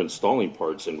when we're installing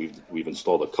parts, and we've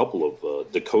installed a couple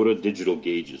of Dakota digital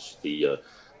gauges. The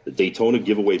Daytona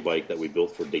giveaway bike that we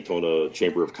built for Daytona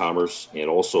Chamber of Commerce, and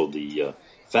also the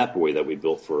Fat Boy that we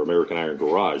built for American Iron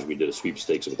Garage. We did a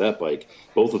sweepstakes with that bike.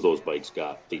 Both of those bikes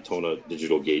got Daytona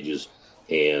digital gauges,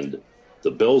 and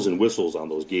the bells and whistles on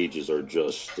those gauges are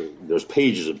just there's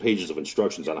pages and pages of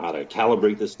instructions on how to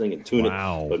calibrate this thing and tune it.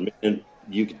 But man,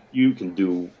 you can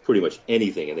do pretty much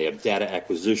anything, and they have data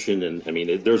acquisition, and I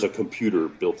mean there's a computer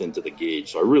built into the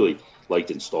gauge. So I really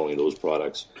liked installing those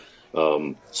products.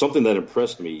 Something that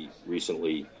impressed me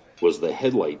recently was the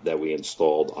headlight that we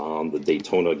installed on the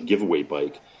Daytona giveaway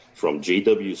bike from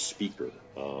JW Speaker.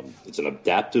 It's an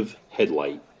adaptive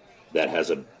headlight that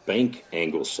has a bank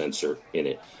angle sensor in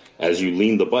it. As you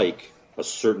lean the bike, a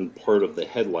certain part of the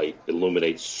headlight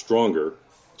illuminates stronger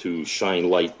to shine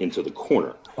light into the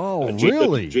corner. Oh,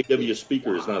 really? JW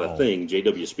Speaker is not a thing.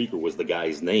 JW Speaker was the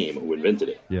guy's name who invented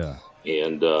it. Yeah.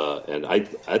 And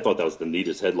I thought that was the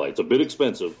neatest headlight. It's a bit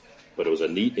expensive, but it was a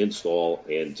neat install.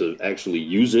 And to actually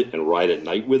use it and ride at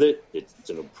night with it, it's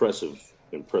an impressive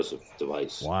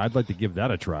device. Well, I'd like to give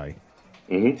that a try.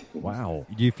 Mm-hmm. Wow.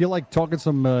 Do you feel like talking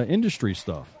some industry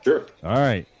stuff? Sure. All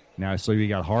right. Now, so you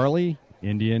got Harley,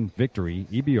 Indian, Victory,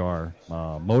 EBR,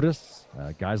 Modus,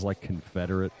 guys like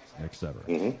Confederate, etc.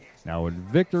 Mm-hmm. Now, with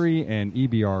Victory and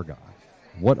EBR guy,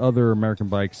 what other American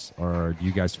bikes do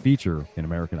you guys feature in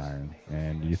American Iron?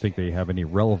 And do you think they have any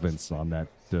relevance on that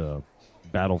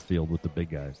battlefield with the big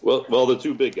guys? Well, the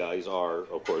two big guys are,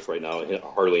 of course, right now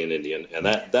Harley and Indian, and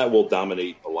that will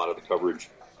dominate a lot of the coverage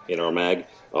in our mag.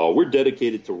 We're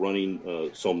dedicated to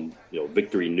running some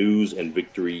Victory news and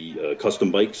Victory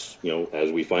custom bikes,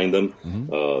 as we find them,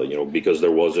 because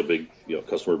there was a big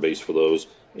customer base for those,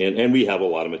 and we have a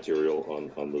lot of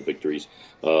material on the Victories.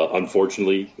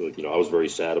 Unfortunately, I was very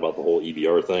sad about the whole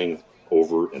EBR thing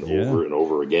over and over and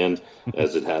over again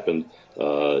as it happened.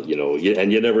 And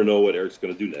you never know what Eric's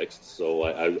going to do next. So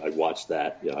I watched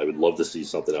that. I would love to see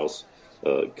something else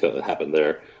happen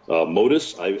there.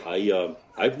 Modus,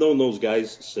 I've known those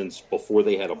guys since before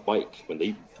they had a bike. When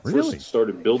they first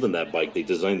started building that bike, they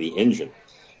designed the engine,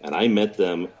 and I met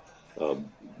them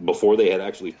before they had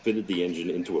actually fitted the engine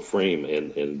into a frame,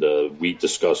 and we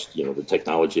discussed the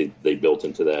technology they built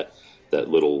into that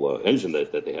little engine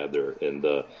that they had there,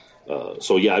 and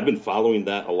so I've been following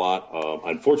that a lot.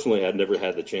 Unfortunately, I've never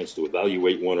had the chance to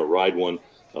evaluate one or ride one.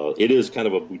 It is kind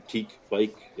of a boutique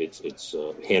bike. It's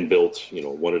hand built,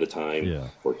 one at a time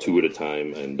or two at a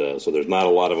time, and so there's not a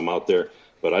lot of them out there.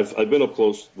 But I've been up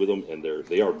close with them, and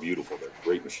they are beautiful. They're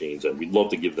great machines, and we'd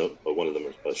love to give them one of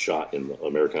them a shot in the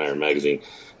American Iron magazine.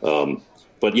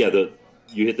 But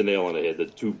you hit the nail on the head. The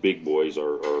two big boys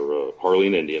are Harley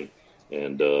and Indian,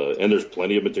 and there's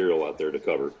plenty of material out there to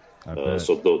cover.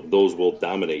 So those will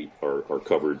dominate our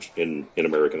coverage in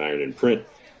American Iron in print.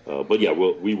 But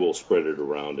we will spread it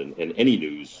around, and any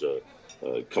news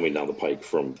coming down the pike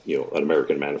from an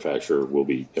American manufacturer will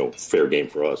be fair game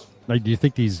for us. Like, do you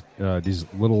think these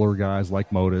littler guys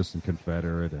like Modus and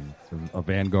Confederate and a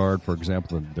Vanguard, for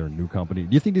example, their new company,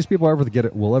 do you think these people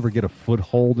will ever get a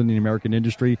foothold in the American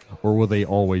industry, or will they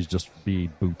always just be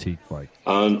boutique bikes?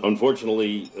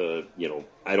 Unfortunately,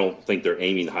 I don't think they're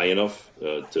aiming high enough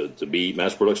to be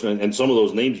mass production, and some of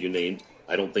those names you named,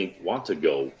 I don't think want to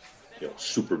go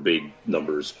super big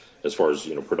numbers as far as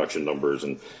production numbers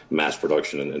and mass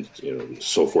production and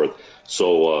so forth.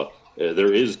 So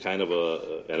there is kind of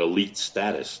an elite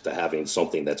status to having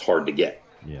something that's hard to get.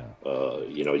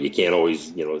 You can't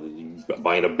always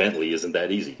buying a Bentley isn't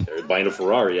that easy. Buying a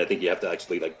Ferrari, I think you have to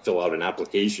actually fill out an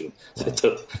application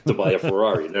to buy a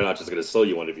Ferrari, and they're not just going to sell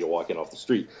you one if you're walking off the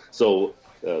street. So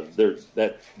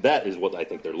that is what I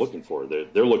think they're looking for.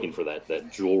 They're looking for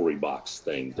that jewelry box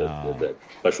thing, that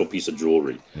special piece of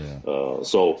jewelry.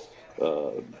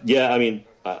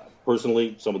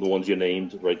 Personally, some of the ones you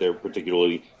named right there,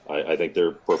 particularly, I think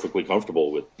they're perfectly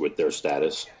comfortable with their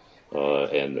status,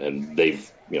 and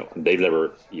they've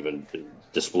never even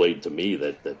displayed to me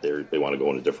that they want to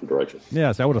go in a different direction.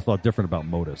 Yes, I would have thought different about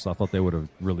Modus. I thought they would have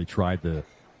really tried to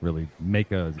really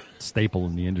make a staple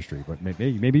in the industry, but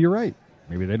maybe you're right.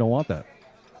 Maybe they don't want that.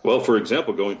 Well, for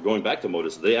example, going back to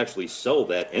Modus, they actually sell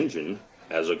that engine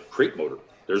as a crate motor.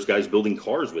 There's guys building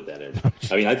cars with that engine.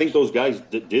 I mean, I think those guys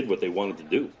did what they wanted to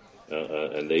do,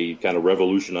 and they kind of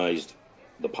revolutionized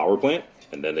the power plant,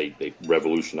 and then they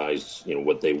revolutionized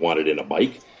what they wanted in a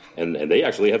bike, and they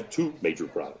actually have two major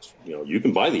products. You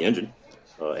can buy the engine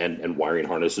and wiring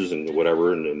harnesses and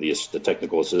whatever, and the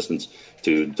technical assistance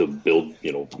to build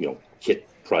kit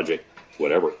project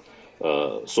whatever.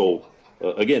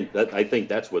 Again, I think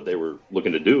that's what they were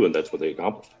looking to do, and that's what they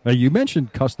accomplished. Now, you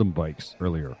mentioned custom bikes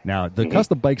earlier. Now, the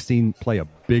custom bike scene play a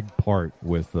big part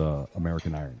with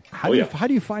American Iron. How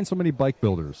do you find so many bike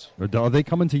builders? Or are they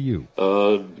coming to you?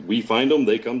 We find them;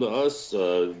 they come to us.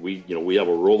 We have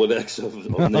a Rolodex of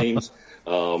names.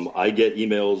 I get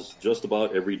emails just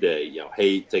about every day.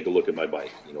 Hey, take a look at my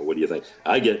bike. What do you think?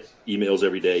 I get emails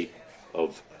every day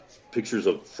of pictures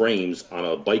of frames on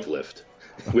a bike lift,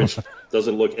 which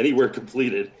doesn't look anywhere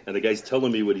completed, and the guy's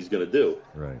telling me what he's going to do.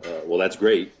 Right. Well, that's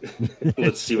great.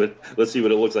 Let's see what it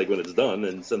looks like when it's done,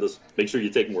 and make sure you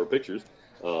take more pictures.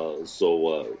 We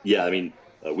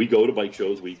go to bike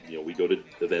shows. We go to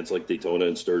events like Daytona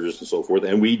and Sturgis and so forth,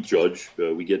 and we judge.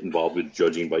 We get involved with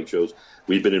judging bike shows.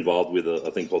 We've been involved with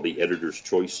a thing called the Editor's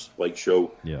Choice Bike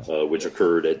Show, which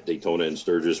occurred at Daytona and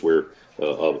Sturgis, where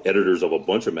editors of a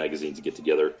bunch of magazines get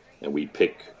together, and we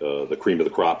pick the cream of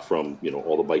the crop from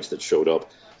all the bikes that showed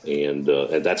up, and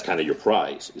that's kind of your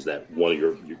prize. Is that one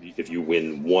of if you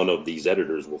win one of these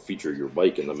editors, will feature your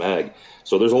bike in the mag.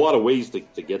 So there's a lot of ways to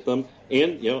get them,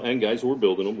 and guys who are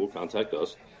building them will contact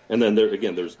us. And then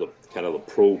there's the kind of the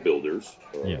pro builders,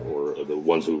 or the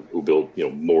ones who build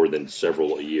more than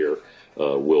several a year,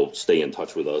 will stay in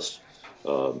touch with us.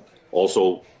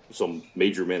 Also, some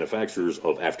major manufacturers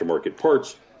of aftermarket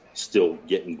parts still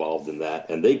get involved in that,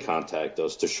 and they contact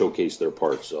us to showcase their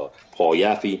parts. Paul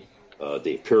Yaffe,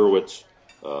 Dave Pirowitz,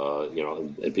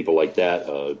 and people like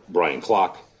that. Brian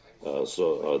Clock,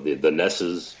 the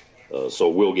Nesses, So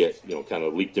we'll get, kind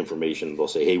of leaked information. They'll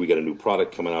say, hey, we got a new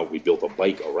product coming out. We built a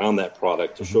bike around that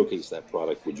product to showcase that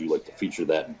product. Would you like to feature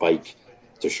that bike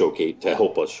to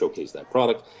help us showcase that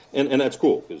product? And that's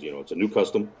cool because, it's a new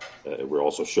custom. We're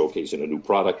also showcasing a new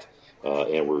product,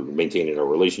 and we're maintaining our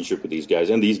relationship with these guys.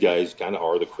 And these guys kind of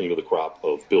are the cream of the crop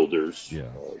of builders. Yeah.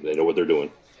 They know what they're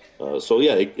doing.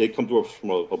 It comes to us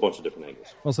from a bunch of different angles.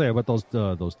 I'll say about the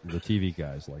TV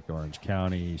guys like Orange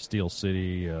County, Steel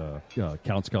City,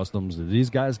 Counts Customs. These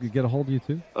guys could get a hold of you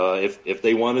too. If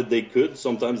they wanted, they could.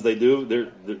 Sometimes they do.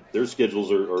 Their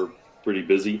schedules are pretty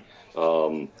busy.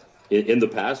 In the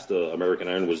past, American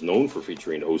Iron was known for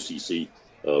featuring OCC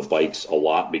bikes a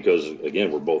lot because,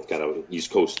 again, we're both kind of East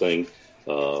Coast thing.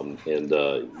 We've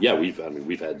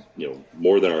had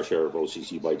more than our share of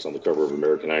OCC bikes on the cover of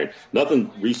American Iron.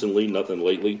 Nothing recently, nothing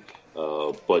lately,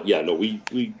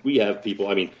 we have people.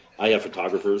 I mean, I have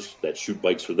photographers that shoot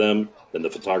bikes for them. Then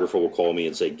the photographer will call me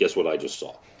and say, "Guess what I just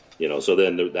saw?" So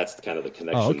then that's kind of the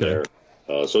connection there.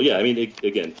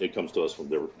 It comes to us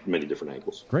from many different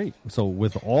angles. Great. So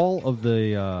with all of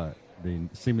the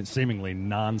seemingly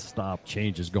nonstop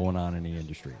changes going on in the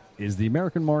industry, is the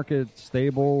American market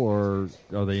stable or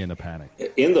are they in a panic?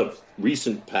 In the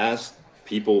recent past,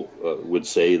 people would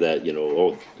say that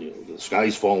the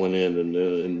sky's falling in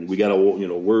and we got to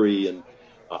worry. And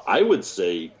I would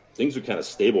say things are kind of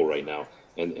stable right now,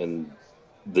 and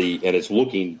it's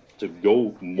looking to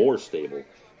go more stable.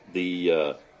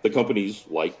 The companies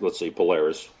like, let's say,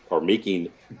 Polaris are making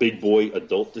big boy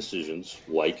adult decisions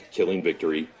like killing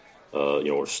Victory,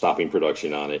 or stopping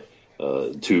production on it,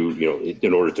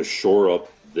 in order to shore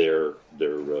up their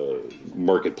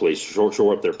marketplace,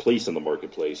 shore up their place in the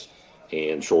marketplace,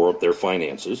 and shore up their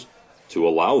finances to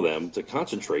allow them to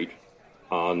concentrate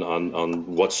on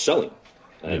what's selling,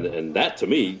 and that to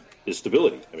me is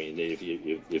stability. I mean,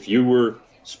 if you were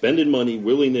spending money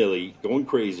willy-nilly, going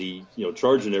crazy,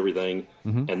 charging everything,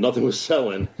 and nothing was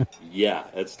selling,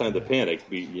 it's time to panic.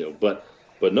 But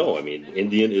no, I mean,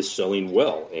 Indian is selling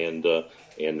well, and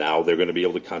now they're going to be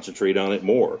able to concentrate on it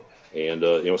more.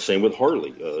 And same with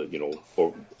Harley. A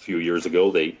few years ago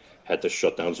they had to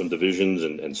shut down some divisions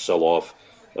and sell off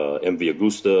MV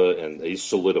Agusta, and they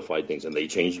solidified things, and they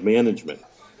changed management.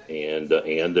 And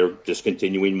they're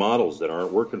discontinuing models that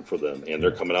aren't working for them, and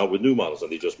they're coming out with new models.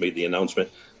 And they just made the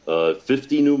announcement,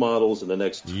 50 new models in the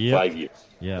next 5 years.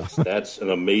 Yeah, that's an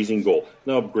amazing goal.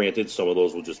 Now, granted, some of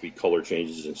those will just be color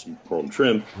changes and some chrome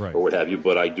trim or what have you,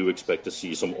 but I do expect to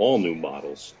see some all-new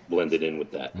models blended in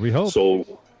with that. We hope.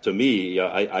 So, to me,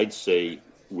 I'd say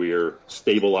we're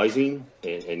stabilizing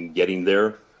and getting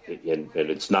there, and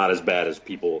it's not as bad as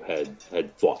people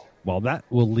had thought. Well, that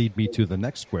will lead me to the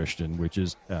next question, which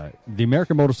is the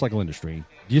American motorcycle industry.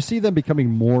 Do you see them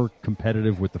becoming more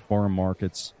competitive with the foreign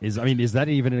markets? Is that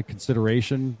even a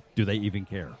consideration? Do they even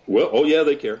care? Well,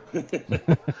 they care.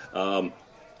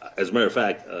 As a matter of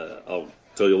fact, I'll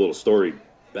tell you a little story.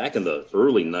 Back in the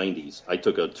early 90s, I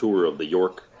took a tour of the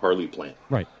York Harley plant.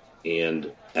 Right.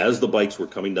 And as the bikes were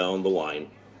coming down the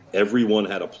line, everyone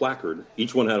had a placard.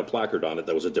 Each one had a placard on it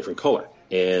that was a different color.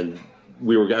 And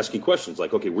we were asking questions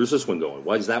like, okay, where's this one going?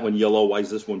 Why is that one yellow? Why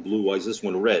is this one blue? Why is this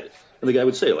one red? And the guy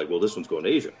would say, like, well, this one's going to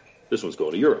Asia. This one's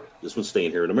going to Europe. This one's staying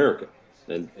here in America.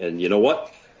 And you know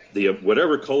what?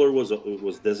 Whatever color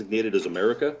was designated as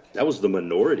America, that was the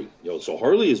minority. So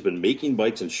Harley has been making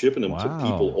bikes and shipping them to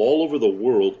people all over the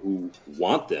world who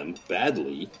want them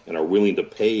badly and are willing to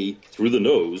pay through the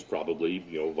nose, probably,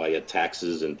 via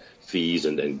taxes and fees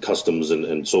and customs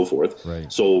and so forth.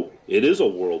 Right. So it is a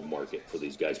world market for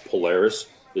these guys. Polaris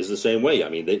is the same way. I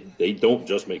mean, they don't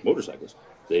just make motorcycles.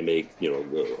 They make,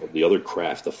 the other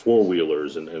craft, the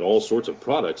four-wheelers and all sorts of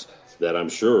products that I'm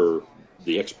sure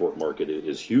the export market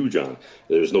is huge on.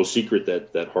 There's no secret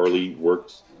that Harley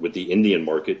worked with the Indian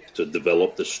market to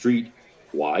develop the Street.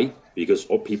 Why? Because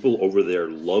people over there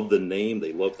love the name,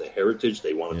 they love the heritage,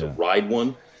 they wanted to ride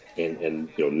one, and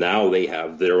now they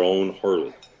have their own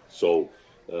Harley. So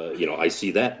I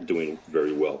see that doing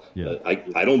very well. Yeah.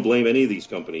 I don't blame any of these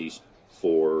companies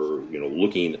for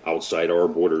looking outside our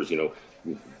borders.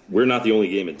 We're not the only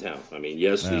game in town. I mean,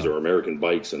 yes, these are American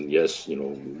bikes, and yes,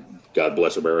 God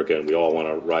bless America, and we all want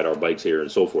to ride our bikes here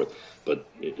and so forth. But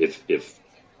if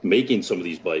making some of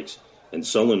these bikes and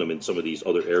selling them in some of these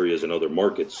other areas and other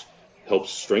markets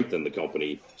helps strengthen the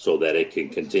company so that it can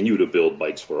continue to build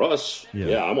bikes for us,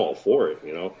 I'm all for it,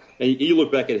 And you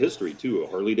look back at history, too.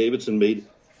 Harley Davidson made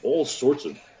all sorts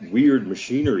of weird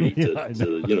machinery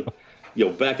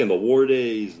back in the war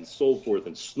days and so forth,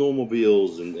 and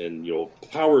snowmobiles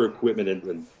and power equipment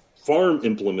and farm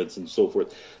implements and so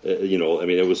forth.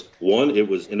 It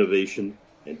was innovation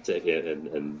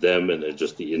and them and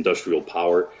just the industrial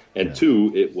power. And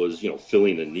two, it was,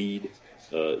 filling a need,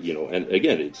 and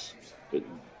again,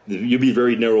 you'd be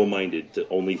very narrow-minded to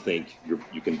only think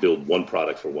you can build one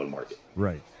product for one market.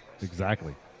 Right.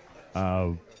 Exactly.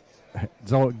 So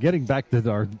getting back to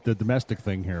the domestic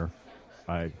thing here,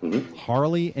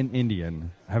 Harley and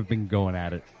Indian have been going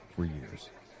at it for years.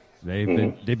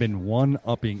 They've been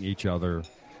one-upping each other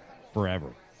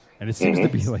forever, and it seems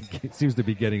to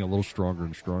be getting a little stronger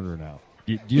and stronger now.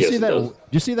 Do you see that? Do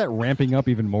you see that ramping up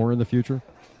even more in the future?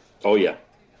 Oh yeah.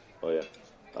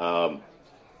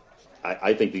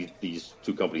 I think these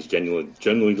two companies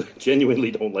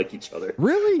genuinely don't like each other.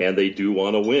 Really? And they do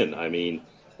want to win. I mean,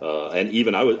 and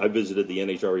even I visited the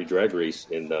NHRA drag race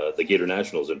in the Gator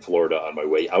Nationals in Florida on my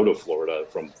way out of Florida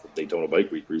from Daytona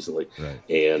Bike Week recently. Right.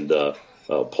 And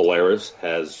Polaris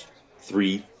has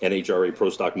 3 NHRA Pro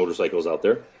Stock motorcycles out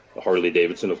there. Harley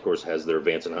Davidson, of course, has their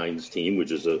Vance and Hines team,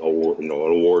 which is an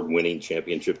award-winning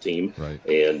championship team. Right.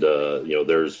 And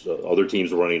there's other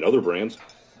teams running other brands.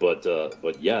 But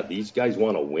yeah, these guys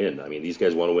want to win. I mean, these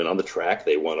guys want to win on the track.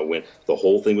 They want to win the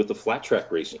whole thing with the flat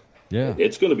track racing. Yeah,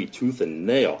 it's going to be tooth and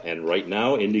nail. And right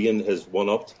now, Indian has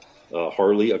one-upped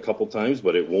Harley a couple times,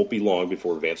 but it won't be long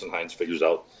before Vance and Hines figures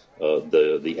out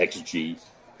the XG,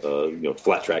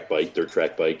 flat track bike, dirt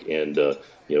track bike, and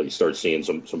you start seeing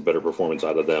some better performance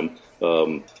out of them.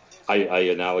 I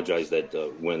analogize that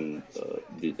when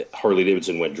the Harley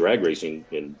Davidson went drag racing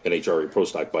in NHRA Pro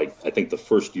Stock Bike, I think the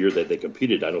first year that they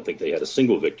competed, I don't think they had a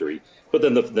single victory. But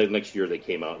then the next year they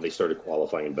came out and they started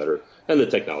qualifying better, and the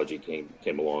technology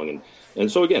came along,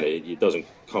 and so again, it doesn't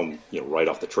come right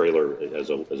off the trailer as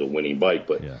a winning bike.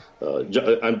 But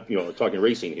I'm talking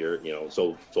racing here,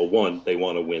 so one, they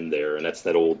want to win there, and that's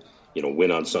that old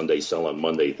win on Sunday, sell on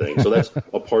Monday thing. So that's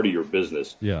a part of your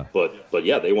business. Yeah. But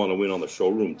yeah, they want to win on the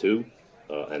showroom too.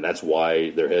 And that's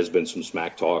why there has been some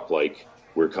smack talk, like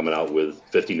we're coming out with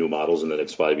 50 new models in the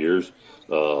next 5 years.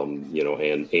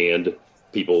 And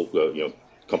people,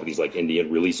 companies like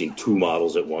Indian releasing 2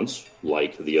 models at once,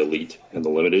 like the Elite and the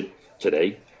Limited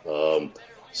today.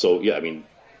 So yeah, I mean,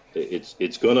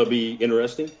 it's going to be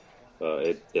interesting.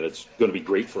 And it's going to be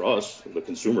great for us, the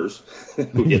consumers,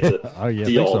 who get to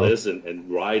see all this and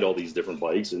ride all these different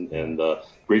bikes, and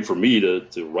great for me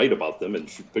to write about them and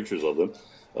shoot pictures of them.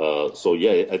 So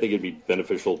yeah, I think it'd be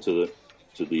beneficial to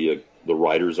the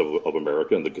riders of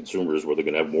America and the consumers, where they're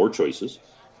going to have more choices,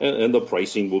 and the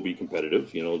pricing will be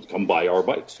competitive. Come buy our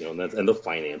bikes, and the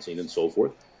financing and so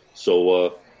forth.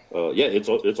 So yeah, it's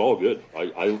all good.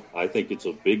 I think it's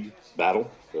a big battle.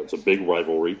 It's a big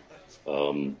rivalry.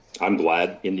 I'm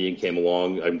glad Indian came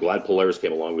along. I'm glad Polaris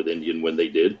came along with Indian when they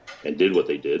did and did what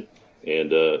they did.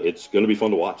 And it's going to be fun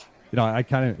to watch. I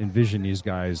kind of envision these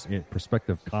guys in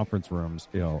prospective conference rooms,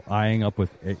 eyeing up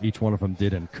with each one of them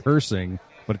did and cursing.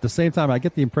 But at the same time, I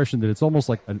get the impression that it's almost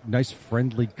like a nice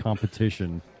friendly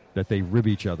competition that they rib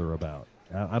each other about.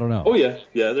 I don't know. Oh, yeah.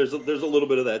 Yeah, there's a little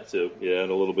bit of that, too. Yeah, and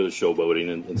a little bit of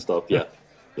showboating and stuff. Yeah.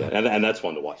 Yeah, and that's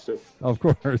fun to watch, too. Of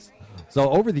course. So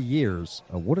over the years,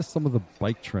 what are some of the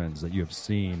bike trends that you have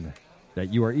seen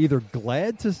that you are either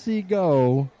glad to see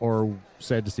go or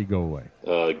sad to see go away?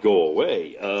 Go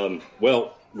away.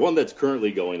 Well, one that's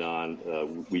currently going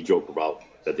on, we joke about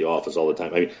at the office all the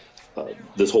time. I mean,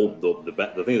 this whole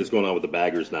the thing that's going on with the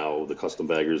baggers now, the custom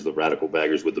baggers, the radical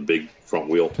baggers with the big front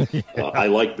wheel. I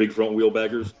like big front wheel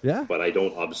baggers, but I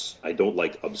don't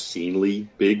like obscenely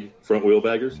big front wheel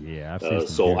baggers. Yeah,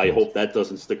 so I hope that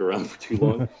doesn't stick around for too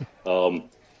long.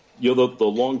 The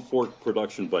long fork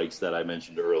production bikes that I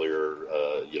mentioned earlier,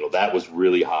 that was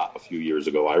really hot a few years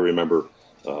ago. I remember.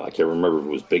 I can't remember if it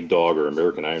was Big Dog or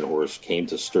American Iron Horse came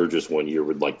to Sturgis one year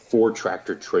with like 4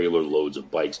 tractor trailer loads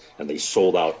of bikes, and they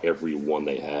sold out every one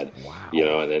they had. Wow.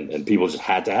 And people just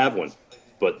had to have one.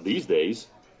 But these days,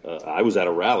 I was at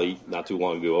a rally not too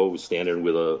long ago. I was standing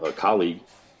with a colleague,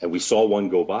 and we saw one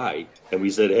go by, and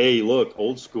we said, "Hey, look,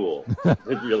 old school." It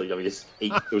was really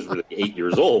 8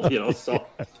 years old, so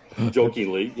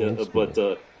jokingly.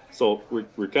 But so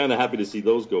we're kind of happy to see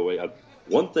those go away.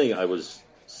 One thing I was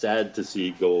sad to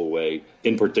see go away,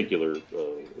 in particular,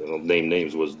 name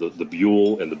names, was the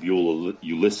Buell and the Buell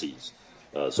Ulysses.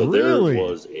 There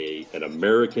was an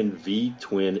American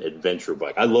V-twin adventure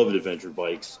bike. I love adventure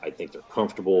bikes. I think they're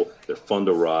comfortable. They're fun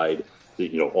to ride.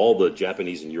 All the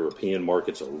Japanese and European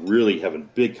markets are really having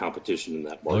big competition in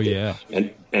that market. Oh, yeah.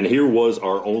 And here was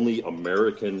our only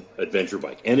American adventure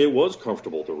bike. And it was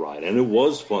comfortable to ride, and it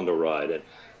was fun to ride.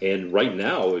 And right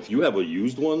now, if you have a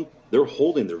used one, they're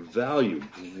holding their value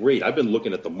great. I've been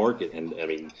looking at the market, and I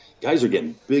mean, guys are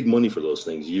getting big money for those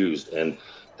things used. And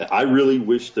I really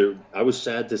wish I was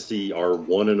sad to see our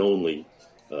one and only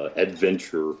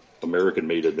adventure,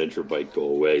 American-made adventure bike go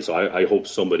away. So I hope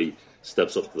somebody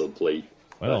steps up to the plate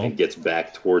and gets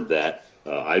back toward that.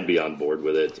 I'd be on board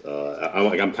with it.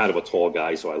 I'm kind of a tall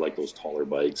guy, so I like those taller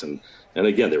bikes. And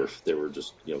again, they were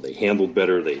just, they handled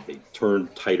better, they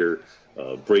turned tighter,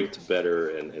 braked better,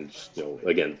 and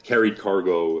again, carried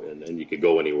cargo, and you could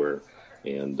go anywhere.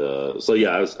 And so, yeah,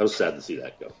 I was sad to see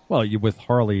that go. Well, with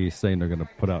Harley saying they're going to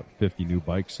put out 50 new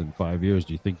bikes in 5 years,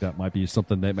 do you think that might be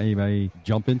something that may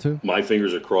jump into? My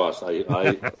fingers are crossed.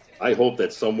 I hope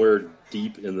that somewhere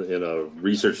deep in a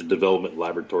research and development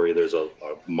laboratory, there's a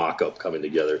mock-up coming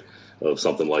together of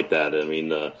something like that. I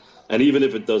mean, and even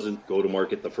if it doesn't go to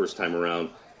market the first time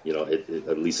around,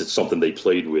 at least it's something they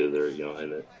played with, or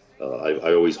and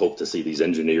I always hope to see these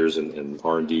engineers and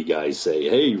R&D guys say,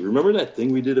 "Hey, remember that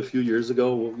thing we did a few years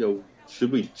ago? Well,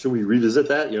 should we revisit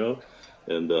that?"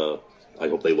 And I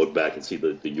hope they look back and see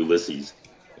the Ulysses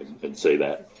and say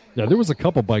that. Yeah, there was a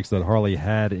couple bikes that Harley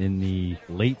had in the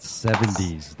late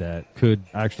 70s that could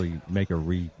actually make a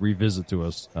revisit to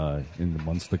us in the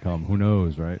months to come. Who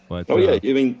knows, right? But yeah,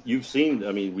 I mean,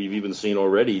 we've even seen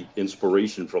already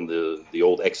inspiration from the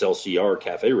old XLCR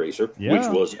Cafe Racer, which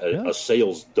was a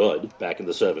sales dud back in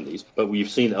the 70s. But we've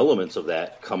seen elements of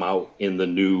that come out in the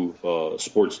new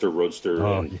Sportster, Roadster,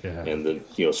 and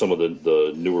the some of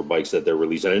the newer bikes that they're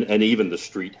releasing, and even the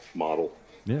street model,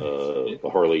 the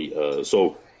Harley.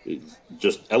 So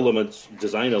just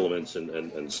design elements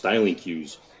and styling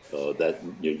cues that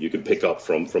you can pick up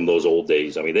from those old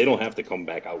days. I mean, they don't have to come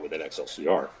back out with an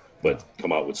XLCR, but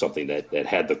come out with something that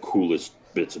had the coolest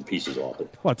bits and pieces off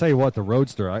it. Well, I'll tell you what, the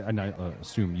Roadster, I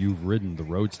assume you've ridden the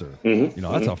Roadster. Mm-hmm.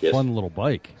 That's a fun little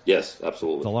bike. Yes,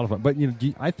 absolutely. It's a lot of fun. But,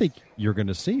 I think you're going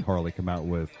to see Harley come out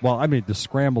with, the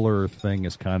Scrambler thing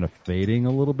is kind of fading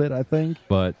a little bit, I think,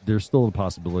 but there's still a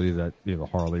possibility that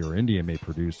Harley or Indian may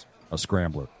produce a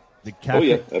Scrambler. The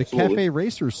Cafe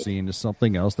Racer scene is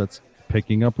something else that's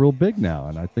picking up real big now,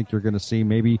 and I think you're going to see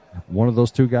maybe one of those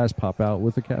two guys pop out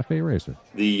with a Cafe Racer.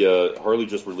 The Harley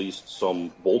just released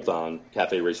some bolt-on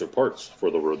Cafe Racer parts for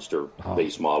the Roadster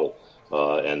base model,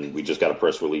 and we just got a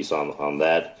press release on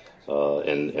that,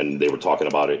 and they were talking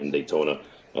about it in Daytona.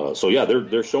 So yeah,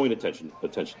 they're showing attention to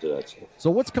that stuff. So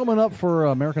what's coming up for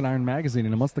American Iron Magazine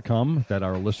in the months to come that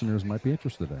our listeners might be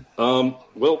interested in?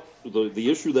 Well, the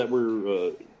issue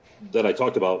that I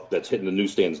talked about that's hitting the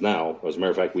newsstands now. As a matter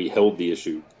of fact, we held the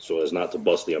issue so as not to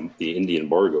bust the Indian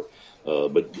embargo.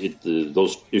 But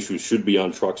those issues should be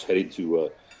on trucks headed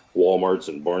to Walmarts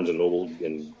and Barnes & Noble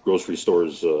and grocery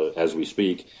stores as we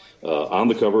speak. On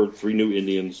the cover, 3 new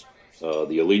Indians,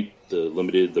 the Elite, the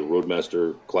Limited, the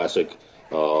Roadmaster Classic.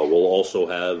 We'll also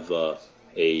have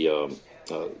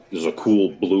there's a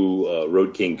cool blue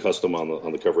Road King custom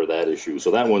on the cover of that issue.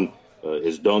 So that one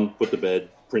is done, put to bed,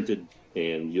 printed,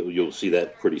 and you'll see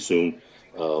that pretty soon.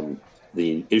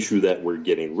 The issue that we're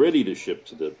getting ready to ship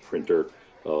to the printer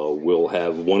will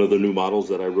have one of the new models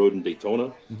that I rode in Daytona.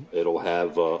 Mm-hmm. It'll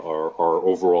have our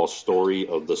overall story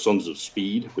of the Sons of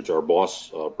Speed, which our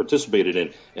boss participated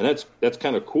in, and that's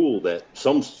kind of cool. That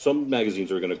some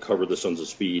magazines are going to cover the Sons of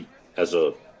Speed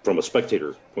from a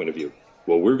spectator point of view.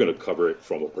 Well, we're going to cover it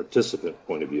from a participant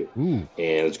point of view. And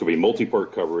it's going to be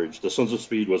multi-part coverage. The Sons of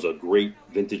Speed was a great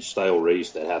vintage-style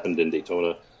race that happened in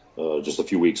Daytona just a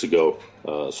few weeks ago.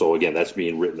 So, again, that's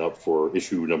being written up for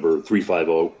issue number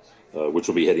 350, which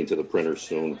will be heading to the printer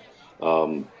soon.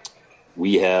 We'll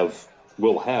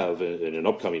have in an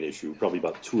upcoming issue, probably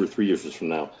about 2 or 3 issues from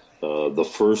now, the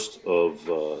first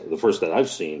that I've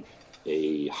seen,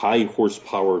 a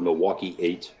high-horsepower Milwaukee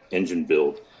 8 engine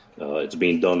build. It's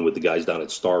being done with the guys down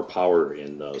at Star Power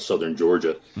in southern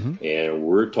Georgia, and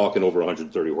we're talking over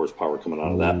 130 horsepower coming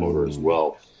out of that motor as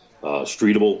well.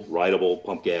 Streetable, rideable,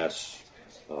 pump gas.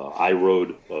 I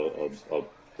rode a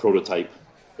prototype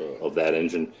of that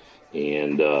engine,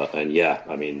 and yeah,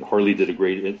 I mean, Harley did a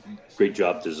great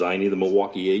job designing the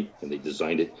Milwaukee 8, and they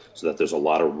designed it so that there's a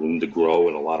lot of room to grow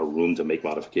and a lot of room to make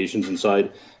modifications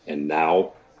inside. And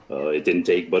now it didn't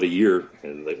take but a year,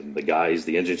 and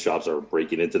the engine shops are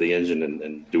breaking into the engine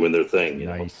and doing their thing.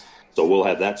 Nice. So we'll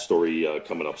have that story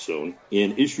coming up soon.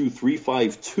 In issue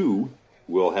 352,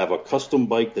 we'll have a custom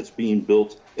bike that's being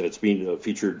built, and it's being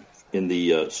featured in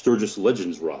the Sturgis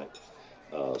Legends ride.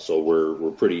 So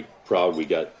we're pretty proud we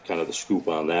got kind of the scoop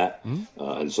on that,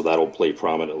 and so that'll play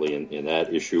prominently in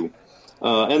that issue.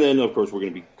 And then, of course, we're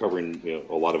going to be covering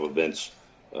a lot of events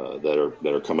that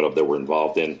are coming up that we're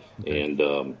involved in,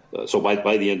 and so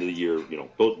by the end of the year,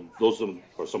 those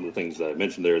are some of the things that I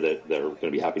mentioned there that are going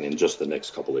to be happening in just the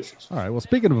next couple issues. All right. Well,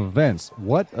 speaking of events,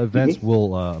 what events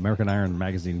will American Iron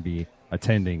Magazine be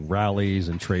attending rallies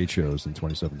and trade shows in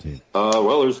 2017?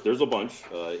 Well, there's a bunch.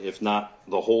 If not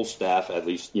the whole staff, at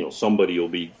least somebody will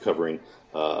be covering.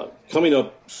 Coming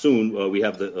up soon, we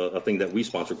have a thing that we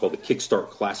sponsor called the Kickstart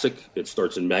Classic. It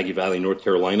starts in Maggie Valley, North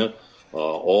Carolina.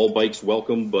 All bikes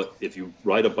welcome, but if you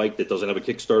ride a bike that doesn't have a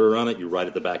Kickstarter on it, you ride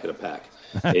at the back of the pack.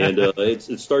 And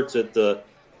it starts at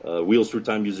Wheels Through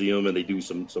Time Museum, and they do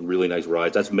some really nice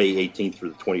rides. That's May 18th through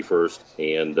the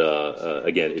 21st. And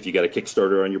again, if you got a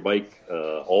Kickstarter on your bike,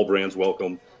 all brands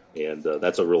welcome, and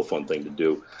that's a real fun thing to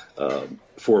do.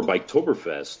 For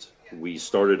Biketoberfest, we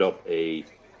started up a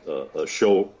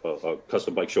show, a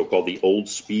custom bike show called the Old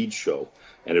Speed Show,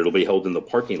 and it'll be held in the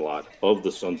parking lot of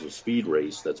the Sons of Speed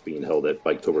race that's being held at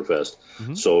Biketoberfest.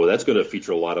 Mm-hmm. So that's going to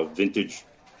feature a lot of vintage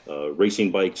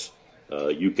racing bikes.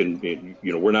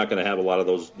 We're not going to have a lot of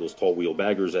those tall wheel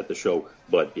baggers at the show,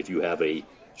 but if you have a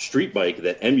street bike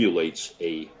that emulates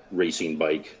a racing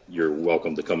bike, you're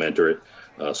welcome to come enter it.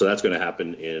 So that's going to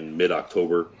happen in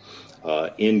mid-October.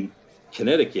 In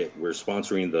Connecticut, we're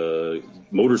sponsoring the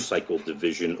motorcycle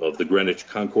division of the Greenwich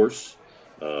Concourse,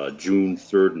 June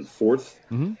 3rd and 4th.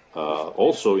 Mm-hmm.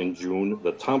 Also in June,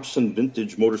 the Thompson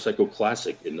Vintage Motorcycle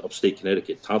Classic in upstate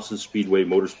Connecticut, Thompson Speedway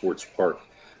Motorsports Park.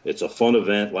 It's a fun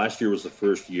event. Last year was the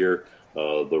first year.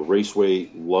 The Raceway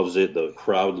loves it. The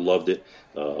crowd loved it.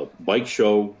 Bike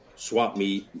show, swap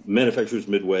meet, manufacturers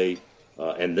midway,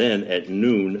 and then at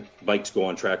noon, bikes go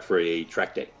on track for a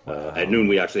track day. At noon,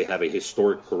 we actually have a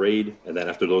historic parade, and then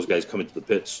after those guys come into the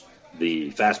pits, the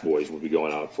Fast Boys will be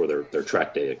going out for their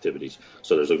track day activities.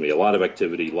 So there's going to be a lot of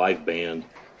activity, live band.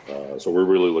 So we're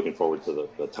really looking forward to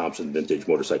the Thompson Vintage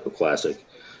Motorcycle Classic.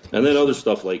 And then other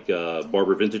stuff like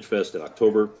Barber Vintage Fest in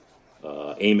October,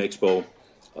 AIM Expo.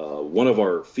 One of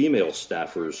our female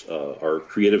staffers, our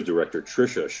creative director,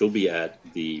 Tricia, she'll be at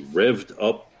the Revved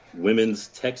Up Women's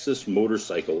Texas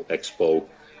Motorcycle Expo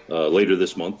later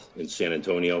this month in San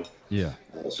Antonio. Yeah.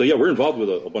 We're involved with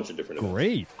a bunch of different events.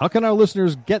 Great. How can our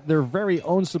listeners get their very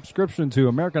own subscription to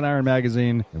American Iron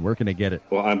Magazine, and where can they get it?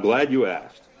 Well, I'm glad you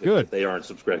asked. Good. If they aren't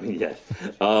subscribing yet.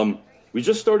 We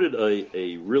just started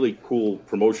a really cool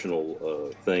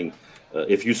promotional thing.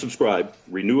 If you subscribe,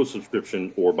 renew a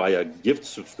subscription, or buy a gift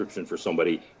subscription for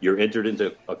somebody, you're entered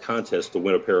into a contest to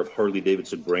win a pair of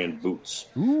Harley-Davidson brand boots.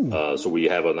 So we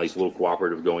have a nice little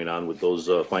cooperative going on with those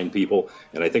fine people,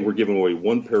 and I think we're giving away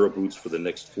one pair of boots for the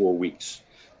next 4 weeks.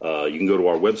 You can go to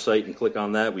our website and click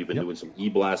on that. We've been doing some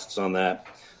e-blasts on that.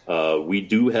 We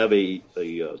do have a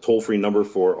toll-free number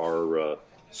for our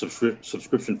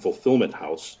subscription fulfillment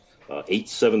house,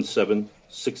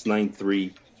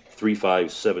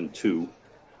 877-693-3572,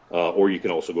 or you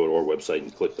can also go to our website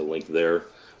and click the link there.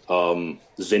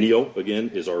 Zinio,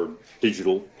 again, is our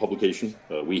digital publication.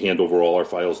 We hand over all our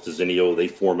files to Zinio. They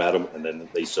format them, and then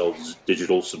they sell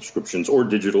digital subscriptions or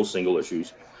digital single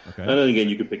issues. Okay. And then, again,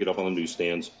 you can pick it up on the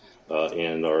newsstands,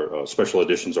 and our special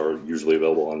editions are usually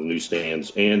available on the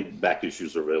newsstands, and back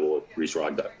issues are available at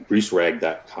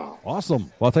greaserag.com.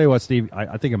 Awesome. Well, I'll tell you what, Steve,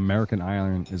 I think American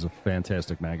Iron is a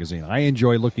fantastic magazine. I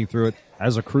enjoy looking through it.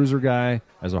 As a cruiser guy,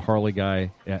 as a Harley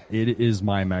guy, it is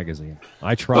my magazine.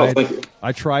 I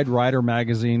tried Rider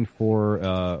Magazine for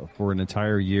an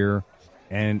entire year,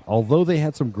 and although they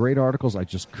had some great articles, I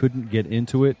just couldn't get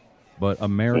into it. But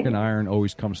American Iron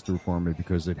always comes through for me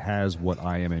because it has what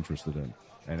I am interested in.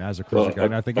 And as a cruiser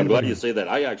guy, I think I'm glad you say that.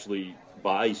 I actually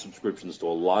buy subscriptions to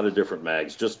a lot of different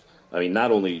mags.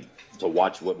 Not only to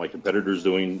watch what my competitors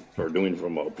are doing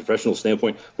from a professional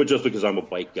standpoint, but just because I'm a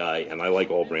bike guy and I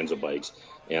like all brands of bikes,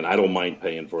 and I don't mind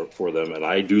paying for them. And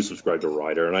I do subscribe to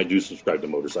Rider, and I do subscribe to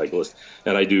Motorcyclist,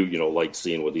 and I do like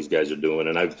seeing what these guys are doing.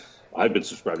 And I've been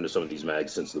subscribing to some of these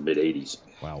mags since the mid '80s.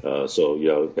 Wow.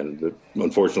 And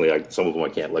unfortunately, some of them I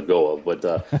can't let go of. But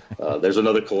there's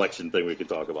another collection thing we could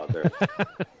talk about there.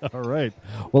 All right.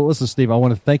 Well, listen, Steve, I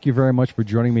want to thank you very much for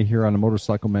joining me here on the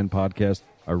Motorcycle Men podcast.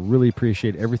 I really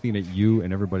appreciate everything that you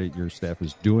and everybody at your staff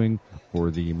is doing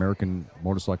for the American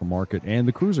motorcycle market and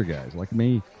the cruiser guys like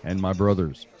me and my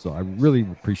brothers. So I really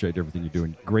appreciate everything you're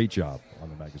doing. Great job on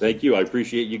the magazine. Thank you. I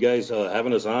appreciate you guys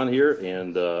having us on here,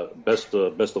 and best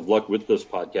of luck with this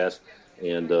podcast.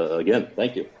 And again,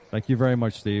 thank you. Thank you very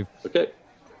much, Steve. Okay.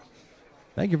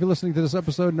 Thank you for listening to this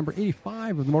episode number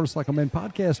 85 of the Motorcycle Men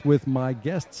podcast with my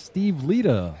guest, Steve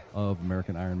Lita of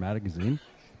American Iron Magazine.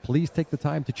 Please take the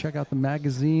time to check out the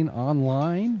magazine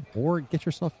online or get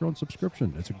yourself your own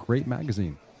subscription. It's a great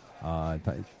magazine.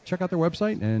 Check out their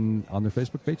website and on their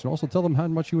Facebook page, and also tell them how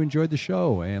much you enjoyed the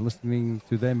show and listening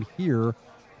to them here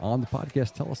on the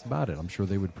podcast. Tell us about it. I'm sure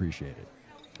they would appreciate it.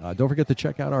 Don't forget to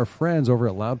check out our friends over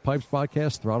at Loud Pipes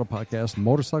Podcast, Throttle Podcast,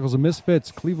 Motorcycles and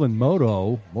Misfits, Cleveland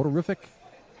Moto, Motorific,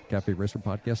 Cafe Racer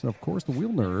Podcast, and of course, the Wheel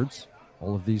Nerds.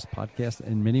 All of these podcasts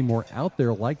and many more out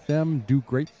there like them do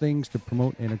great things to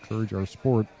promote and encourage our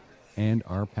sport and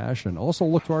our passion. Also,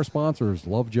 look to our sponsors,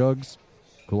 Love Jugs.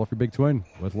 Cool off your big twin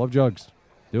with Love Jugs.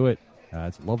 Do it.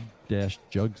 It's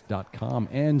love-jugs.com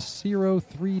and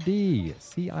Ciro3D,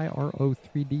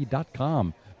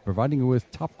 Ciro3D.com, providing you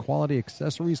with top quality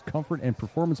accessories, comfort, and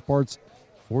performance parts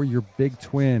for your big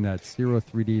twin at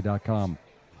Ciro3D.com.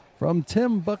 From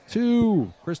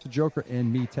Timbuktu, Chris the Joker,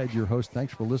 and me, Ted, your host,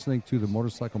 thanks for listening to the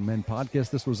Motorcycle Men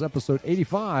Podcast. This was episode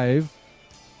 85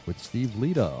 with Steve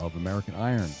Lita of American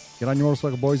Iron. Get on your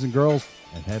motorcycle, boys and girls,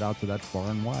 and head out to that far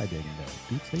and wide and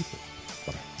do it safely.